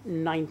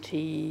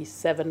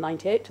 97,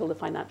 98 till the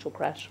financial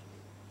crash,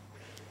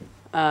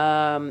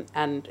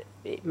 and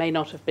it may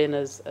not have been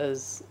as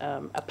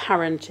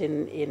apparent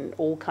in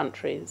all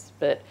countries,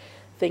 but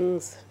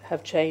things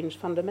have changed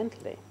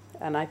fundamentally,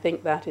 and I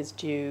think that is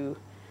due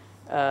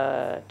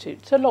to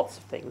lots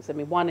of things. I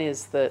mean, one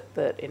is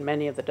that in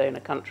many of the donor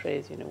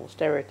countries, you know,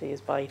 austerity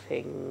is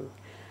biting.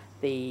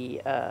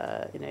 You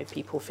know,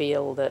 people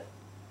feel that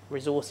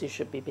resources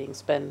should be being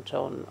spent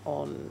on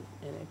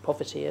you know,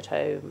 poverty at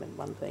home and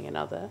one thing and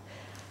another.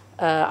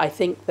 I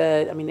think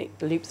that, I mean,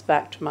 it loops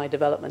back to my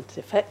development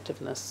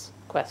effectiveness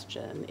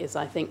question, is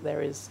I think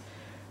there is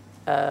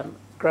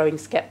growing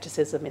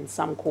skepticism in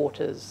some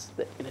quarters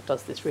that, you know,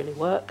 does this really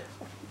work?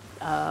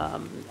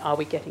 Are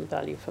we getting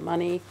value for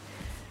money?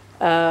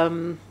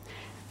 And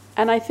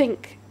I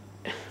think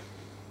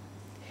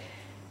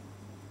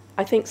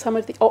some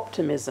of the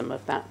optimism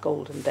of that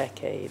golden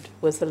decade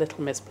was a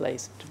little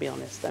misplaced, to be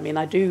honest. I mean,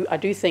 I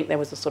do think there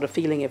was a sort of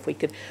feeling if we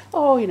could,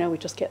 you know, we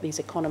just get these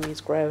economies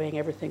growing,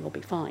 everything will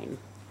be fine.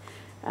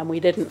 And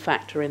we didn't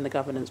factor in the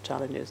governance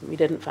challenges, and we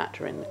didn't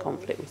factor in the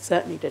conflict. We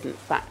certainly didn't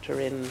factor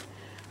in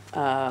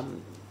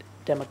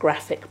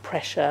demographic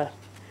pressure,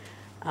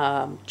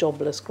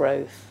 jobless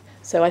growth.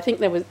 So I think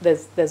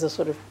there's a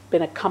sort of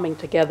been a coming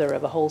together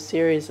of a whole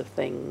series of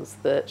things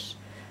that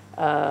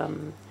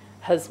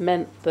has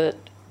meant that,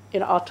 you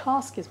know, our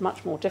task is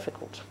much more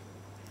difficult.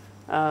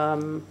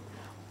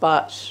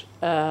 But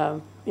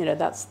you know,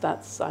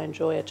 that's I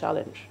enjoy a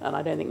challenge, and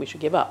I don't think we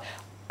should give up.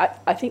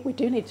 I think we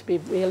do need to be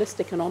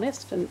realistic and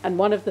honest, and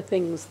one of the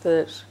things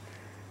that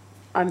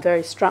I'm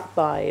very struck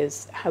by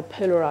is how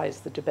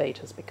polarized the debate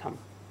has become.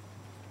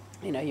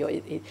 You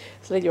know,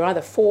 so you're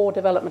either for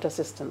development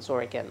assistance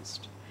or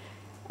against.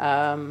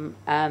 And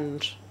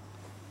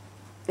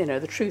you know,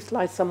 the truth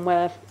lies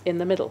somewhere in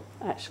the middle,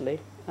 actually.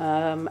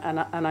 And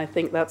I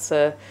think that's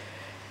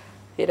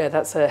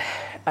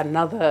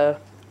another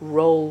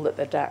role that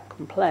the DAC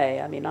can play.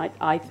 I mean,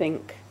 I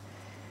think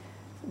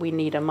we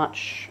need a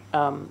much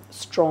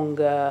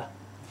stronger,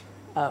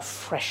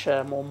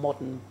 fresher, more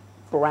modern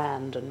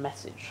brand and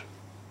message.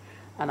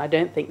 And I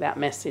don't think that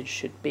message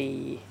should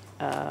be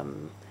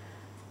you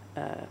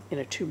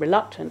know, too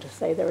reluctant to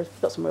say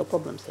we've got some real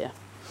problems here.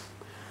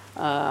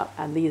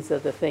 And these are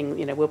the things,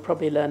 you know, we'll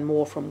probably learn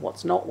more from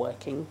what's not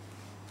working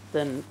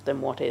than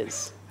what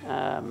is.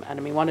 And I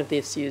mean, one of the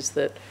issues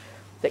that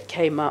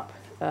came up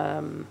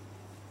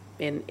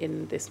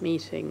in this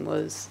meeting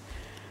was,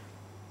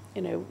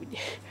 you know,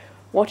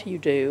 what do you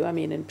do? I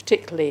mean,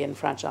 particularly in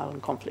fragile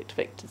and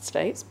conflict-affected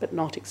states, but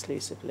not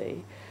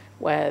exclusively,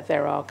 where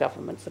there are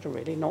governments that are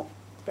really not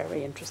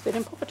very interested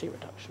in poverty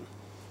reduction.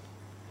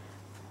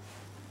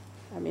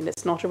 I mean,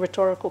 it's not a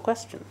rhetorical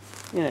question,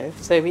 you know.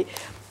 So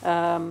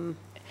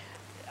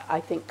I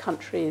think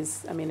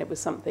countries, I mean, it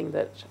was something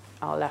that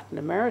our Latin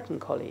American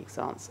colleagues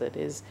answered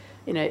is,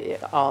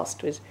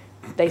 asked was,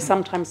 they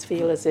sometimes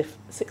feel as if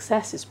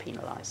success is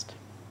penalised.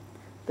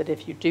 That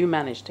if you do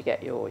manage to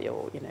get your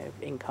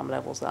income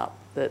levels up,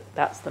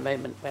 that's the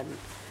moment when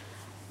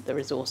the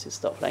resources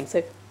stop flowing.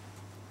 So,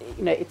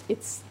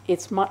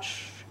 it's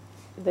much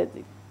that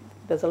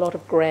there's a lot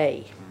of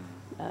grey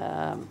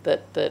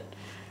that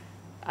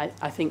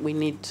I think we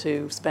need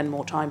to spend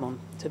more time on,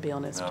 to be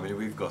honest. No, I mean,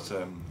 we've got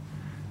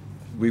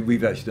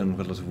we've actually done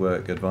a lot of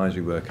work,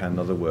 advisory work and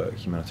other work,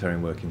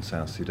 humanitarian work in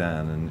South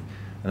Sudan,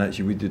 and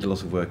actually we did a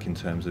lot of work in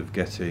terms of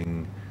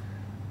getting.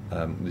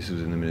 This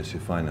was in the Ministry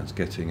of Finance,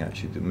 getting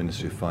actually the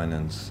Ministry of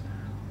Finance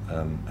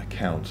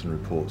accounts and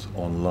reports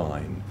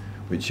online,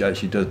 which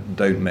actually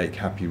don't make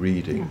happy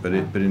reading, but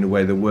in a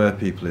way there were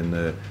people in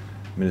the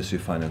Ministry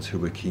of Finance who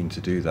were keen to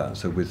do that.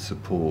 So with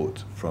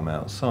support from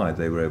outside,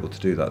 they were able to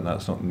do that, and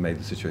that's not made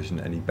the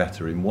situation any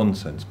better in one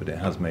sense, but it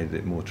has made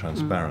it more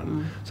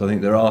transparent. So I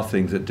think there are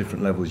things at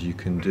different levels you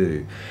can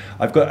do.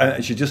 I've got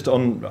actually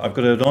I've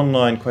got an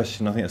online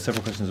question. I think there's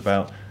several questions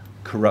about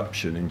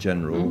corruption in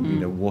general.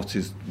 What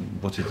is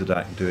the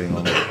DAC doing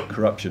on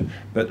corruption?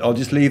 But I'll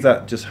just leave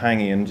that just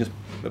hanging and just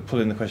pull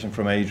in the question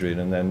from Adrian,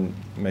 and then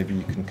maybe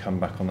you can come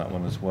back on that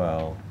one as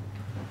well.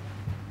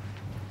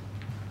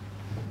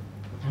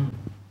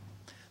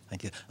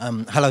 Thank you.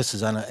 Hello,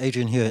 Susanna.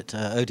 Adrian Hewitt,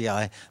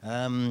 ODI.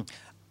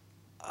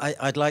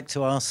 I'd like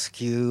to ask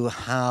you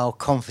how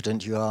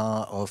confident you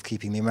are of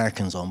keeping the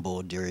Americans on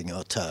board during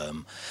your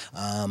term.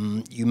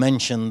 You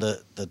mentioned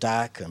that the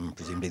DAC and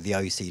presumably the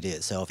OECD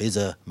itself is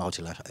a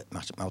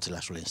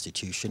multilateral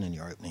institution in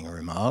your opening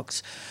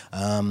remarks.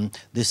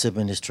 This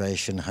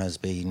administration has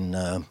been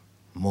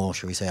more,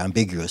 shall we say,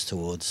 ambiguous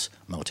towards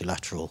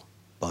multilateral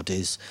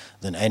bodies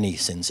than any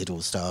since it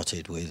all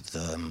started with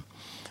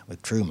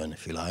Truman,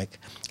 if you like,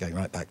 going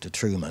right back to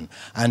Truman.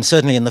 And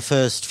certainly in the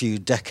first few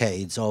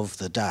decades of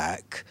the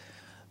DAC,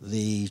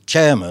 the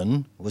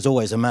chairman was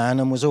always a man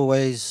and was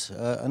always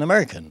an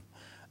American,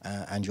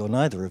 and you're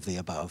neither of the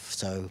above.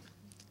 So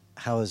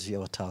how is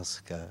your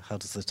task, how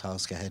does the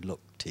task ahead look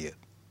to you?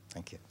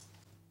 Thank you.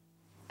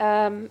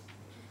 I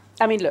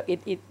mean, look,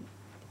 it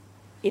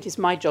is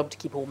my job to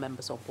keep all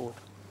members on board.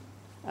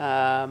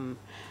 And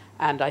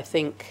I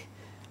think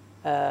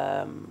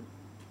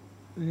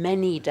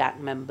many DAC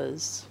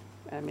members,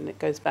 I mean, it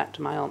goes back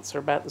to my answer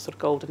about the sort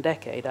of golden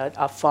decade,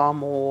 are far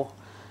more,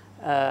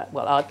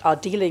 are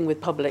dealing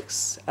with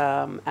publics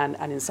and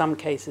in some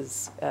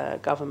cases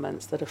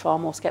governments that are far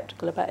more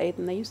sceptical about aid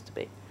than they used to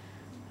be.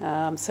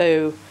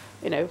 So,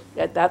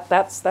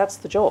 that's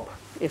the job,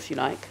 if you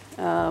like.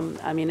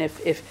 I mean,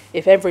 if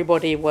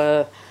everybody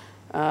were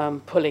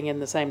pulling in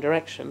the same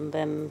direction,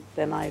 then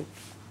I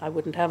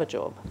wouldn't have a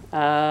job.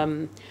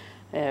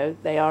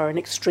 They are an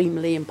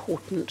extremely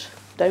important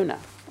donor,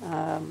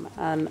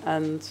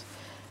 and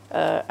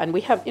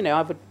we have,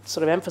 I would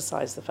sort of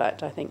emphasise the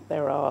fact I think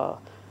there are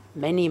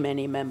many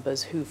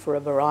members who, for a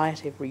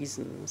variety of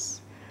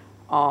reasons,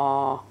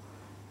 are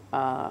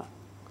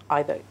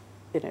either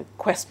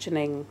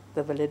questioning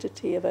the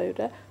validity of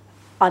ODA,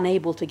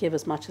 unable to give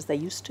as much as they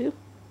used to.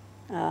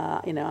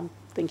 I'm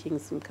thinking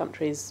some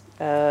countries,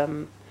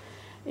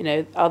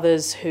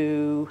 others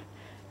who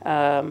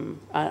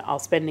are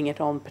spending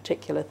it on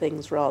particular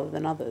things rather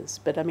than others.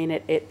 But I mean,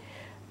 it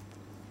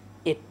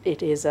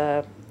is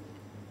there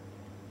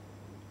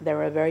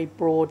are a very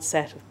broad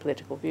set of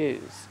political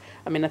views.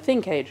 I mean, I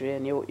think,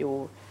 Adrian,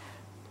 your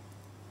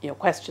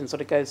question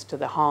sort of goes to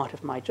the heart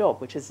of my job,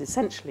 which is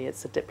essentially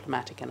it's a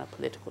diplomatic and a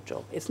political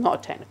job. It's not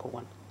a technical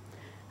one,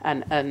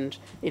 and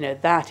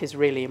that is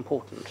really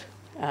important.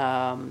 If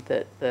I'm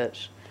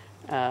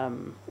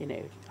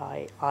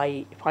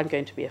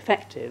going to be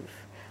effective,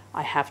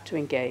 I have to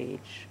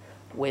engage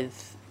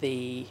with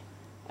the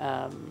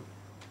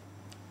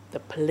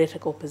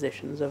political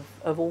positions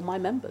of all my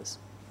members,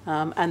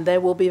 and there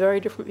will be very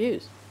different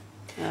views.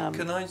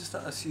 Can I just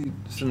ask you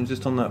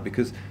just on that,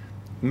 because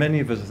many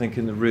of us, I think,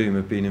 in the room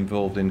have been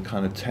involved in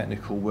kind of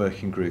technical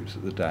working groups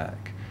at the DAC,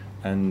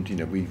 and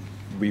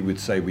we would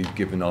say we've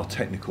given our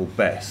technical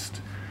best,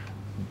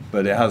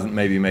 but it hasn't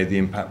maybe made the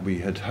impact we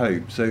had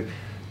hoped. So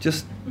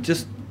just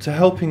to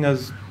helping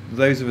us,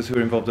 those of us who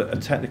are involved at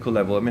a technical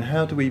level, I mean,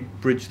 how do we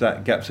bridge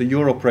that gap? So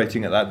you're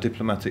operating at that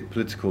diplomatic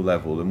political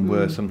level, and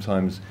we're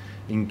sometimes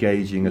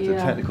engaging at a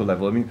technical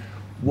level. I mean,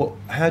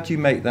 how do you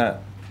make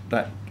that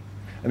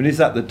I mean, is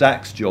that the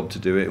DAC's job to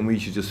do it, and we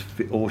should just,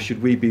 or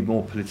should we be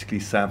more politically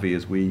savvy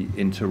as we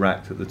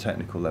interact at the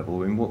technical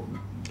level? I mean, what?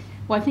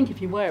 Well, I think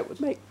if you were, it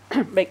would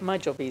make my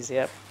job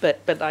easier.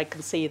 But I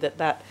can see that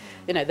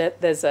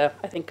there's I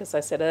think, as I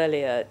said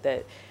earlier,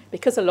 that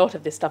because a lot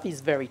of this stuff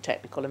is very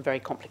technical and very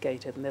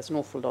complicated, and there's an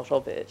awful lot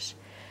of it,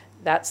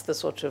 that's the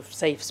sort of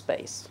safe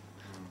space.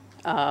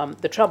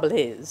 The trouble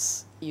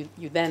is, you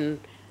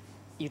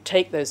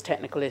take those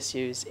technical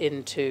issues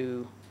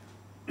into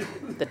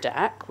the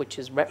DAC, which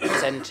is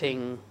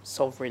representing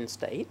sovereign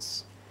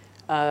states,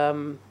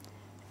 and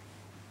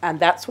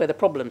that's where the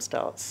problem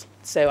starts.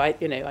 So I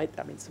mean,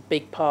 it's a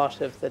big part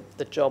of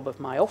the job of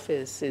my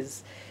office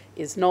is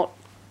not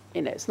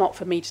it's not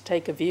for me to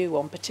take a view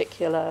on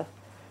particular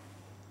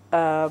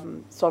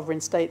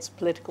sovereign states'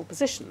 political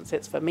positions.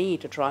 It's for me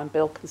to try and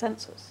build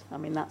consensus. I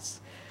mean,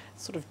 that's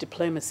sort of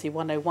diplomacy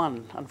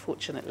 101,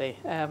 unfortunately.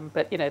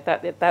 But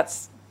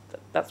that's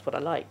what I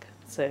like.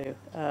 So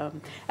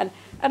and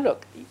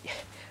look,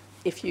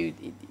 if you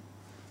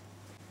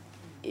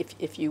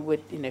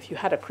would, if you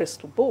had a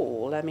crystal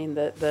ball, I mean,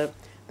 the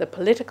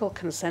political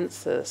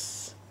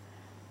consensus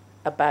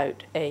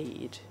about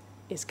aid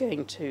is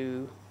going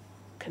to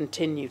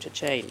continue to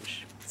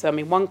change. So, I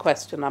mean, one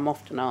question I'm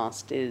often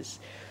asked is,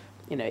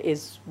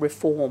 is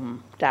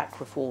reform, DAC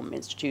reform,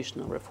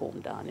 institutional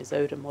reform done? Is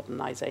ODA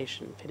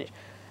modernisation finished?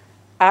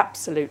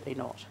 Absolutely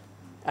not.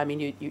 I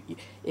mean, you,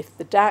 if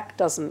the DAC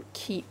doesn't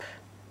keep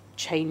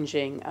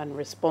changing and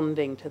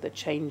responding to the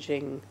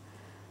changing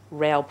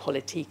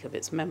realpolitik of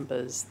its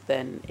members,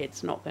 then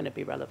it's not going to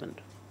be relevant.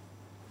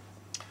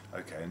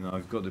 Okay, now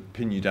I've got to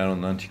pin you down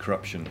on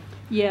anti-corruption.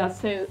 Yeah,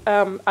 so,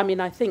 I mean,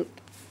 I think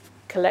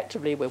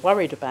collectively we're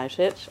worried about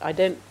it. What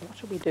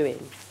are we doing,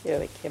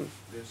 Joachim?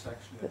 There's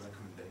actually a recommendation.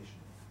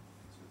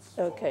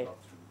 Okay.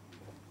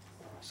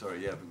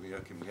 Sorry, yeah, but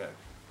Joachim, go.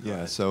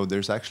 Yeah, so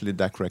there's actually a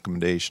DAC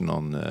recommendation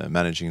on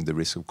managing the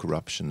risk of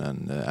corruption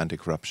and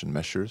anti-corruption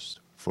measures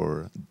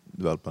for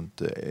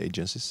development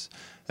agencies.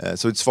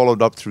 So it's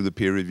followed up through the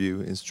peer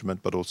review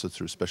instrument, but also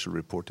through special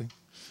reporting.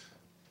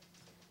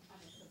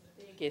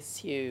 Big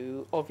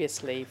issue,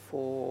 obviously,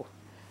 for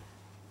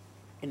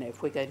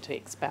if we're going to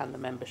expand the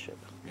membership.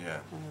 Yeah.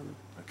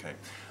 Okay.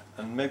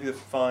 And maybe the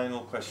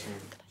final question,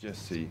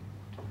 Jesse.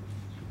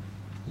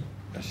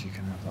 Yes, you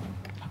can have that one.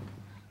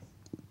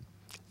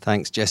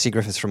 Thanks. Jesse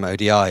Griffiths from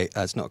ODI.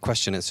 It's not a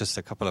question, it's just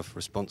a couple of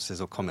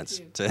responses or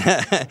comments.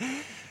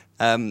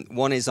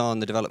 One is on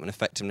the development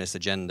effectiveness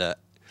agenda.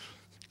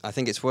 I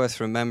think it's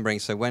worth remembering,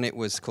 so when it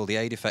was called the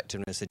Aid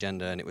Effectiveness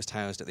Agenda and it was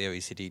housed at the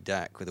OECD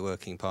DAC with the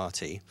Working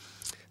Party,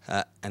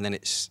 and then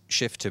it's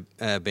shifted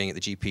to being at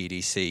the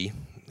GPDC,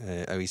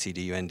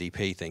 OECD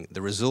UNDP thing,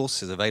 the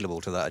resources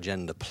available to that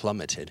agenda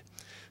plummeted.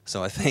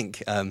 So I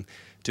think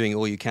doing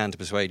all you can to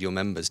persuade your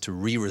members to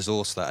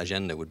re-resource that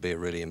agenda would be a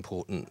really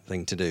important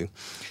thing to do.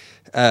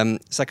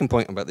 Second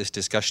point about this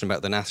discussion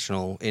about the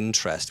national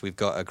interest, we've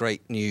got a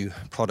great new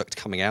product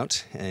coming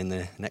out in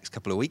the next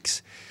couple of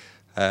weeks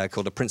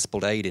called a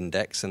Principled Aid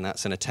Index, and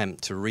that's an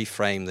attempt to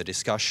reframe the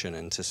discussion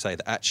and to say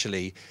that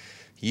actually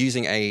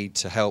using aid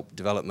to help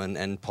development,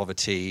 end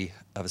poverty,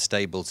 have a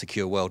stable,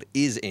 secure world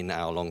is in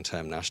our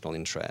long-term national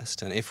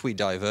interest. And if we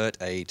divert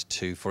aid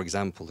to, for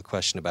example, the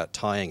question about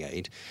tying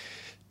aid,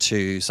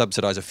 to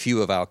subsidise a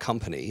few of our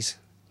companies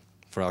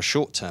for our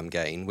short-term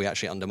gain, we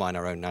actually undermine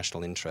our own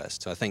national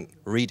interest. So I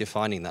think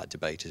redefining that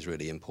debate is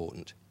really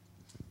important.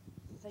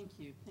 Thank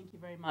you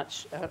very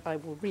much. I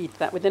will read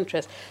that with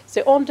interest.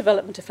 So on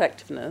development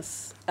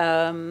effectiveness,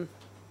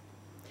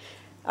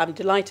 I'm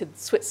delighted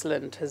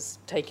Switzerland has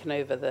taken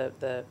over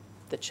the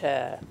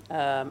chair,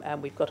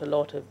 and we've got a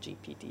lot of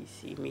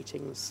GPDC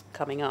meetings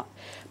coming up.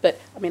 But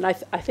I mean, I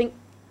think,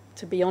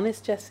 to be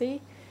honest,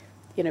 Jesse,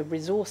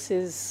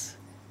 resources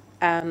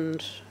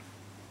and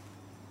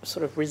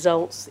sort of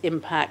results,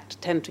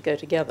 impact tend to go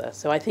together.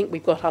 So I think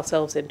we've got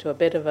ourselves into a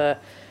bit of a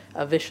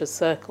vicious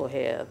circle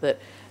here, that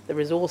the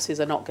resources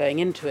are not going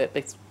into it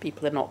because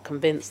people are not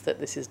convinced that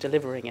this is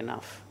delivering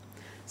enough.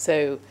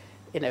 So,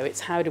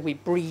 it's how do we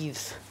breathe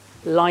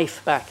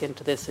life back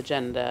into this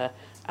agenda,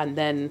 and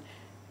then,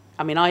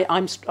 I mean,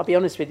 I'll be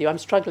honest with you, I'm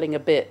struggling a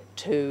bit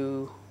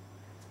to,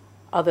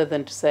 other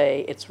than to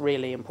say it's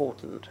really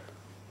important,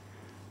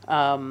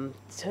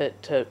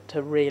 to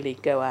really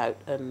go out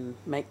and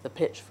make the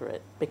pitch for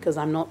it, because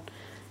I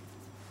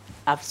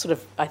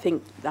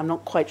think I'm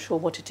not quite sure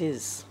what it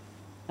is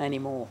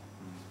anymore.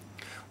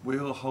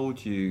 We'll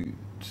hold you,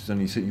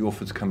 Susanne, you said you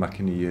offered to come back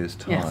in a year's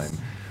time.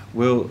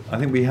 Yes. I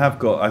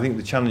think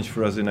the challenge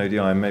for us in ODI,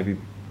 and maybe a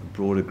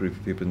broader group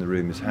of people in the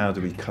room, is how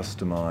do we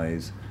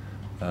customise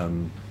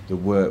the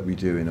work we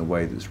do in a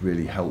way that's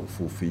really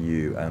helpful for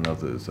you and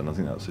others, and I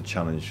think that's a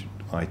challenge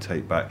I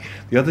take back.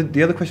 The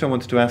other question I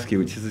wanted to ask you,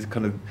 which is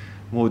kind of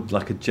more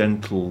like a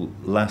gentle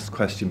last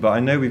question, but I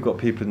know we've got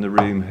people in the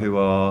room who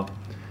are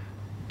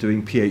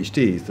doing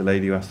PhDs, the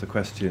lady who asked the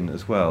question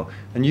as well,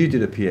 and you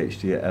did a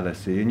PhD at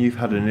LSE, and you've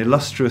had an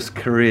illustrious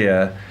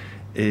career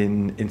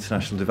in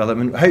international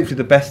development. Hopefully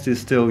the best is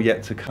still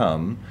yet to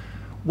come.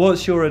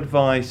 What's your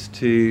advice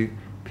to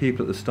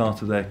people at the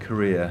start of their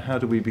career? How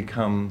do we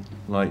become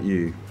like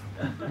you?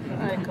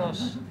 Oh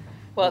gosh.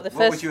 Well,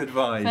 what would you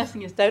advise? First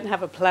thing is don't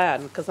have a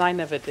plan, because I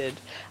never did.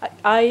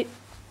 I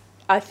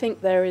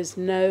think there is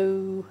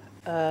no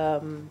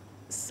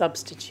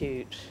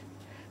substitute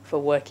for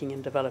working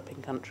in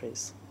developing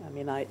countries. I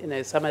mean,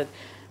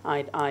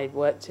 I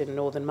worked in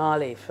northern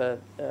Mali for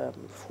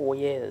 4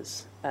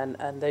 years,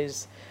 and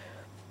those,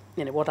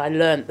 what I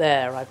learnt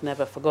there, I've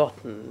never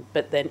forgotten.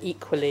 But then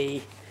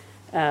equally,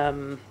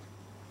 having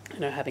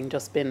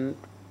just been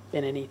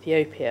in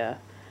Ethiopia,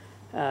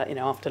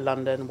 after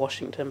London,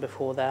 Washington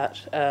before that,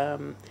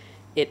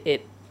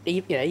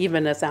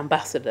 even as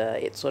ambassador,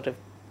 it sort of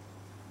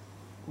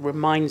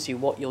reminds you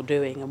what you're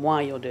doing and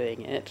why you're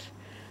doing it.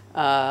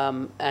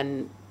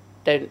 and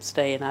don't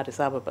stay in Addis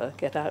Ababa.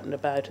 Get out and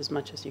about as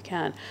much as you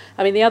can.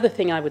 I mean, the other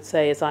thing I would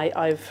say is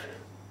I've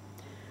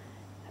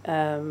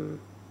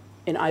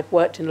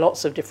worked in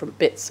lots of different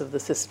bits of the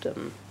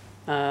system,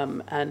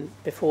 and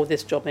before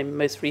this job, maybe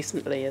most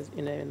recently, as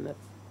you know, in the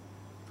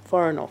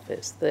Foreign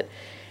Office. That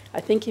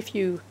I think if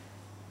you've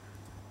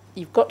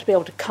got to be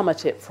able to come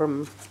at it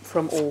from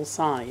all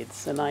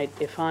sides. And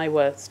if I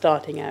were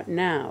starting out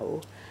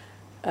now,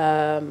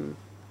 I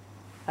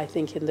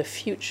think in the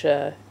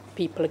future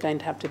people are going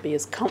to have to be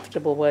as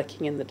comfortable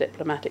working in the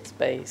diplomatic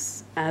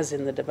space as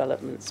in the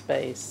development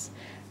space,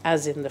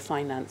 as in the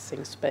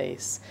financing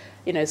space.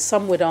 You know,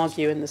 some would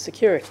argue in the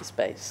security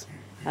space.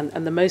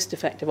 And the most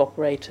effective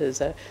operators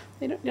are,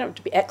 you don't have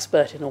to be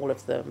expert in all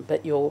of them,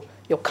 but you're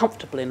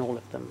comfortable in all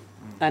of them.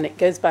 And it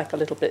goes back a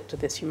little bit to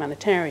this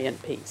humanitarian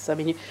piece. I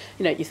mean,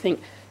 you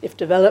think if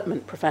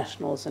development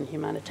professionals and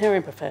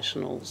humanitarian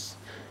professionals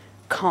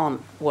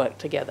can't work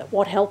together,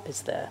 what help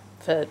is there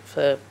for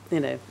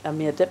a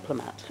mere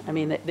diplomat? I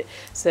mean,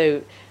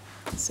 so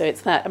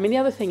it's that. I mean, the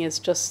other thing is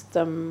just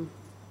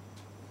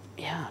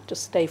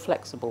stay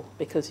flexible,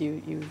 because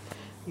you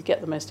get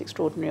the most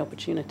extraordinary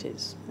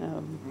opportunities.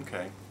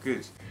 Okay,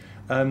 good.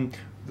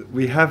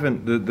 We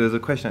haven't. There's a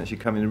question actually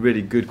coming, a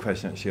really good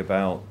question actually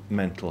about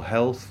mental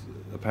health.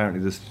 Apparently,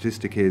 the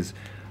statistic is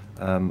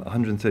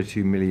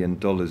 $132 million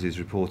is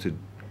reported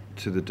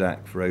to the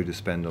DAC for ODA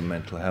spend on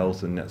mental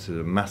health, and that's a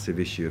massive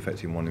issue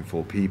affecting 1 in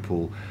 4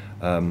 people.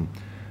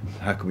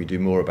 How can we do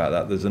more about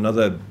that? There's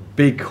another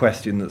big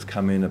question that's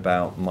come in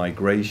about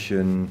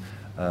migration,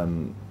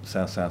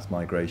 south-south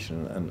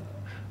migration,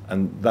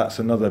 and that's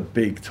another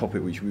big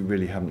topic which we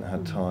really haven't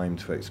had time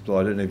to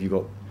explore. I don't know if you've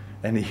got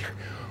any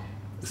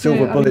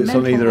silver bullets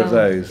on either of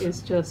those.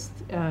 It's just,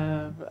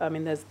 I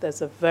mean,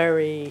 there's a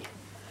very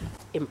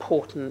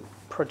important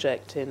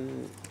project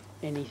in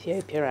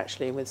Ethiopia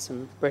actually with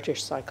some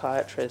British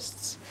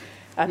psychiatrists,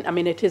 and I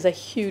mean it is a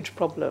huge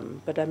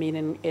problem. But I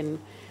mean in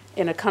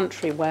a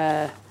country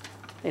where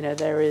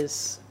there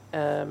is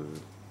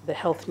the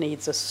health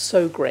needs are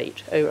so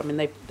great. I mean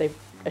they've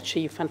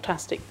achieved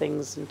fantastic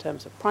things in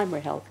terms of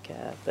primary health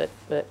care, but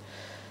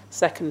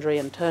secondary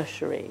and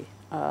tertiary,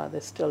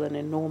 there's still an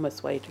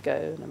enormous way to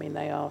go. I mean,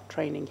 they are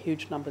training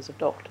huge numbers of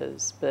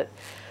doctors, but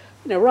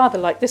rather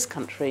like this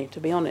country, to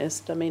be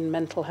honest, I mean,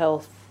 mental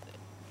health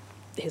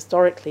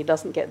historically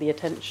doesn't get the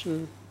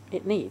attention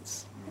it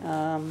needs.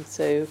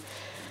 So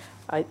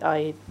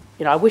I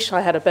wish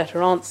I had a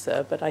better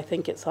answer, but I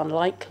think it's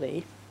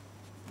unlikely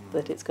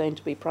that it's going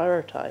to be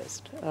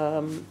prioritised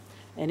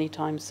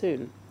anytime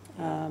soon,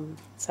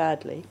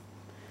 sadly.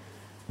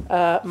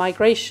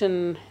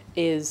 Migration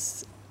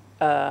is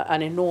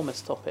an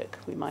enormous topic.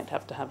 We might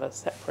have to have a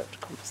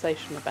separate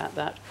conversation about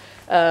that.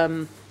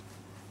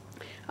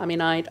 I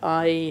mean,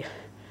 I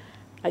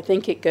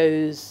think it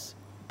goes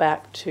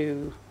back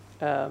to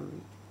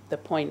the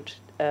point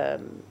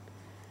that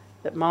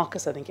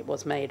Marcus, I think it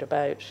was, made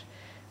about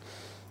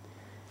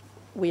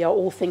we are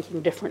all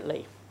thinking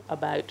differently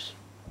about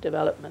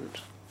development,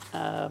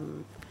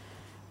 and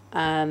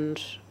I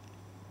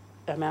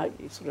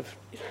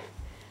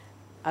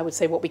would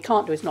say what we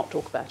can't do is not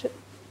talk about it,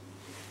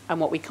 and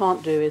what we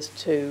can't do is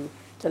to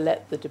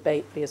let the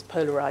debate be as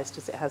polarized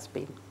as it has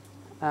been,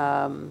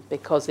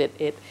 because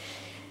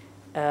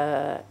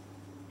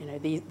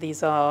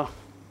these are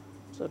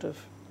sort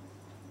of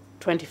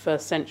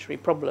 21st century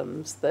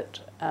problems that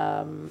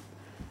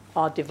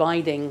are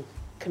dividing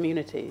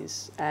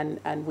communities,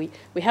 and we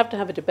have to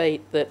have a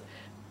debate that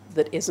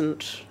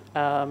isn't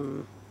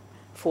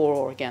for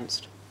or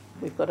against.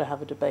 We've got to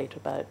have a debate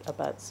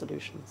about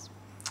solutions.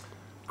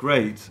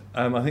 Great.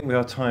 I think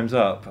our time's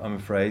up, I'm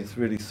afraid.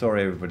 Really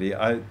sorry, everybody.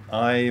 I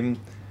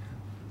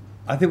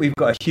think we've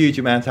got a huge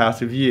amount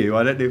out of you.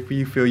 I don't know if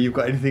you feel you've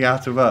got anything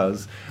out of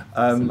us.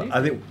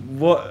 I think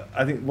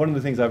one of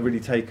the things I've really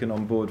taken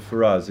on board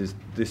for us is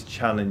this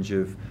challenge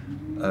of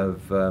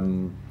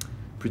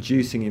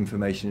producing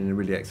information in a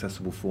really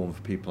accessible form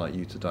for people like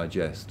you to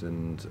digest,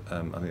 and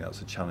I think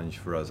that's a challenge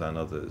for us and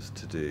others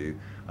to do.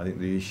 I think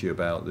the issue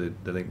about the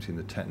link between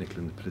the technical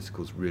and the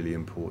political is really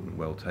important,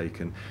 well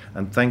taken.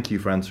 And thank you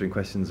for answering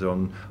questions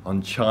on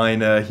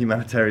China,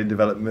 humanitarian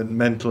development,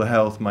 mental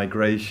health,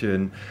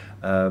 migration,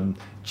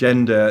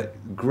 gender.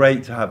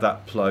 Great to have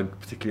that plug,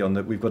 particularly on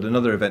that. We've got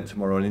another event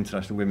tomorrow on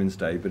International Women's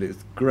Day, but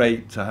it's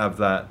great to have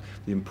that,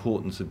 the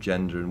importance of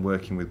gender and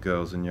working with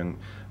girls and young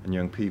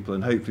people.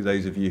 And hopefully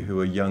those of you who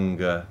are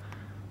younger,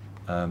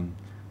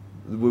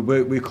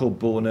 we're called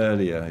born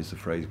earlier is the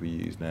phrase we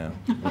use now.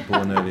 We're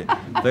born earlier.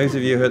 Those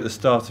of you who are at the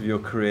start of your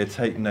career,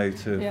 take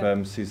note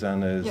of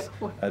Susanna's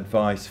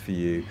advice for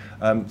you.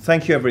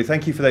 Thank you, everybody.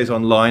 Thank you for those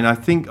online. I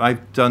think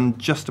I've done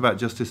just about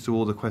justice to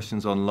all the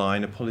questions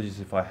online. Apologies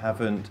if I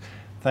haven't.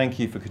 Thank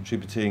you for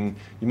contributing.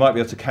 You might be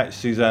able to catch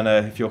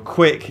Susanna if you're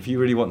quick, if you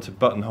really want to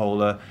buttonhole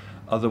her.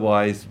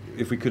 Otherwise,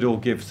 if we could all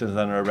give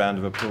Susanna a round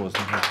of applause.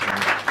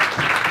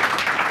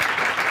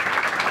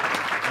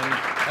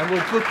 And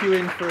we'll book you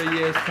in for a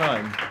year's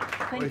time.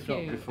 Thank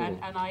you. And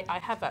I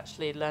have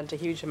actually learned a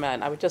huge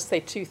amount. I would just say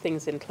two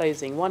things in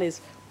closing. One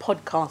is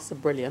podcasts are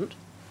brilliant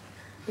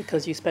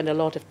because you spend a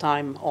lot of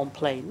time on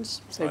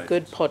planes, so right.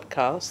 Good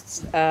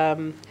podcasts.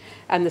 And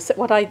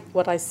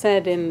what I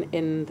said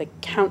in the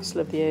Council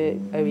of the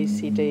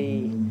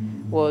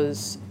OECD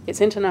was,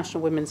 it's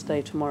International Women's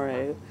Day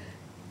tomorrow.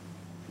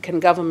 Can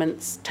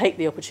governments take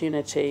the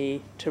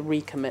opportunity to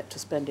recommit to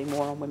spending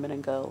more on women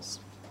and girls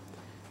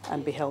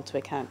and be held to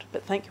account?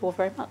 But thank you all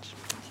very much.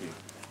 Thank you.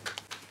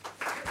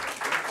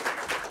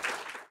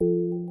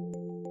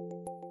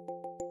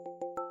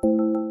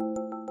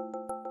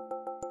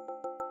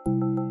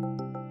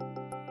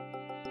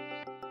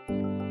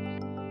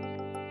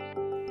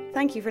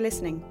 Thank you for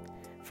listening.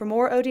 For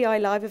more ODI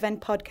live event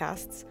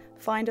podcasts,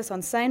 find us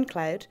on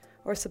SoundCloud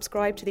or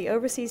subscribe to the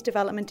Overseas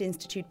Development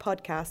Institute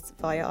podcasts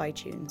via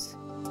iTunes.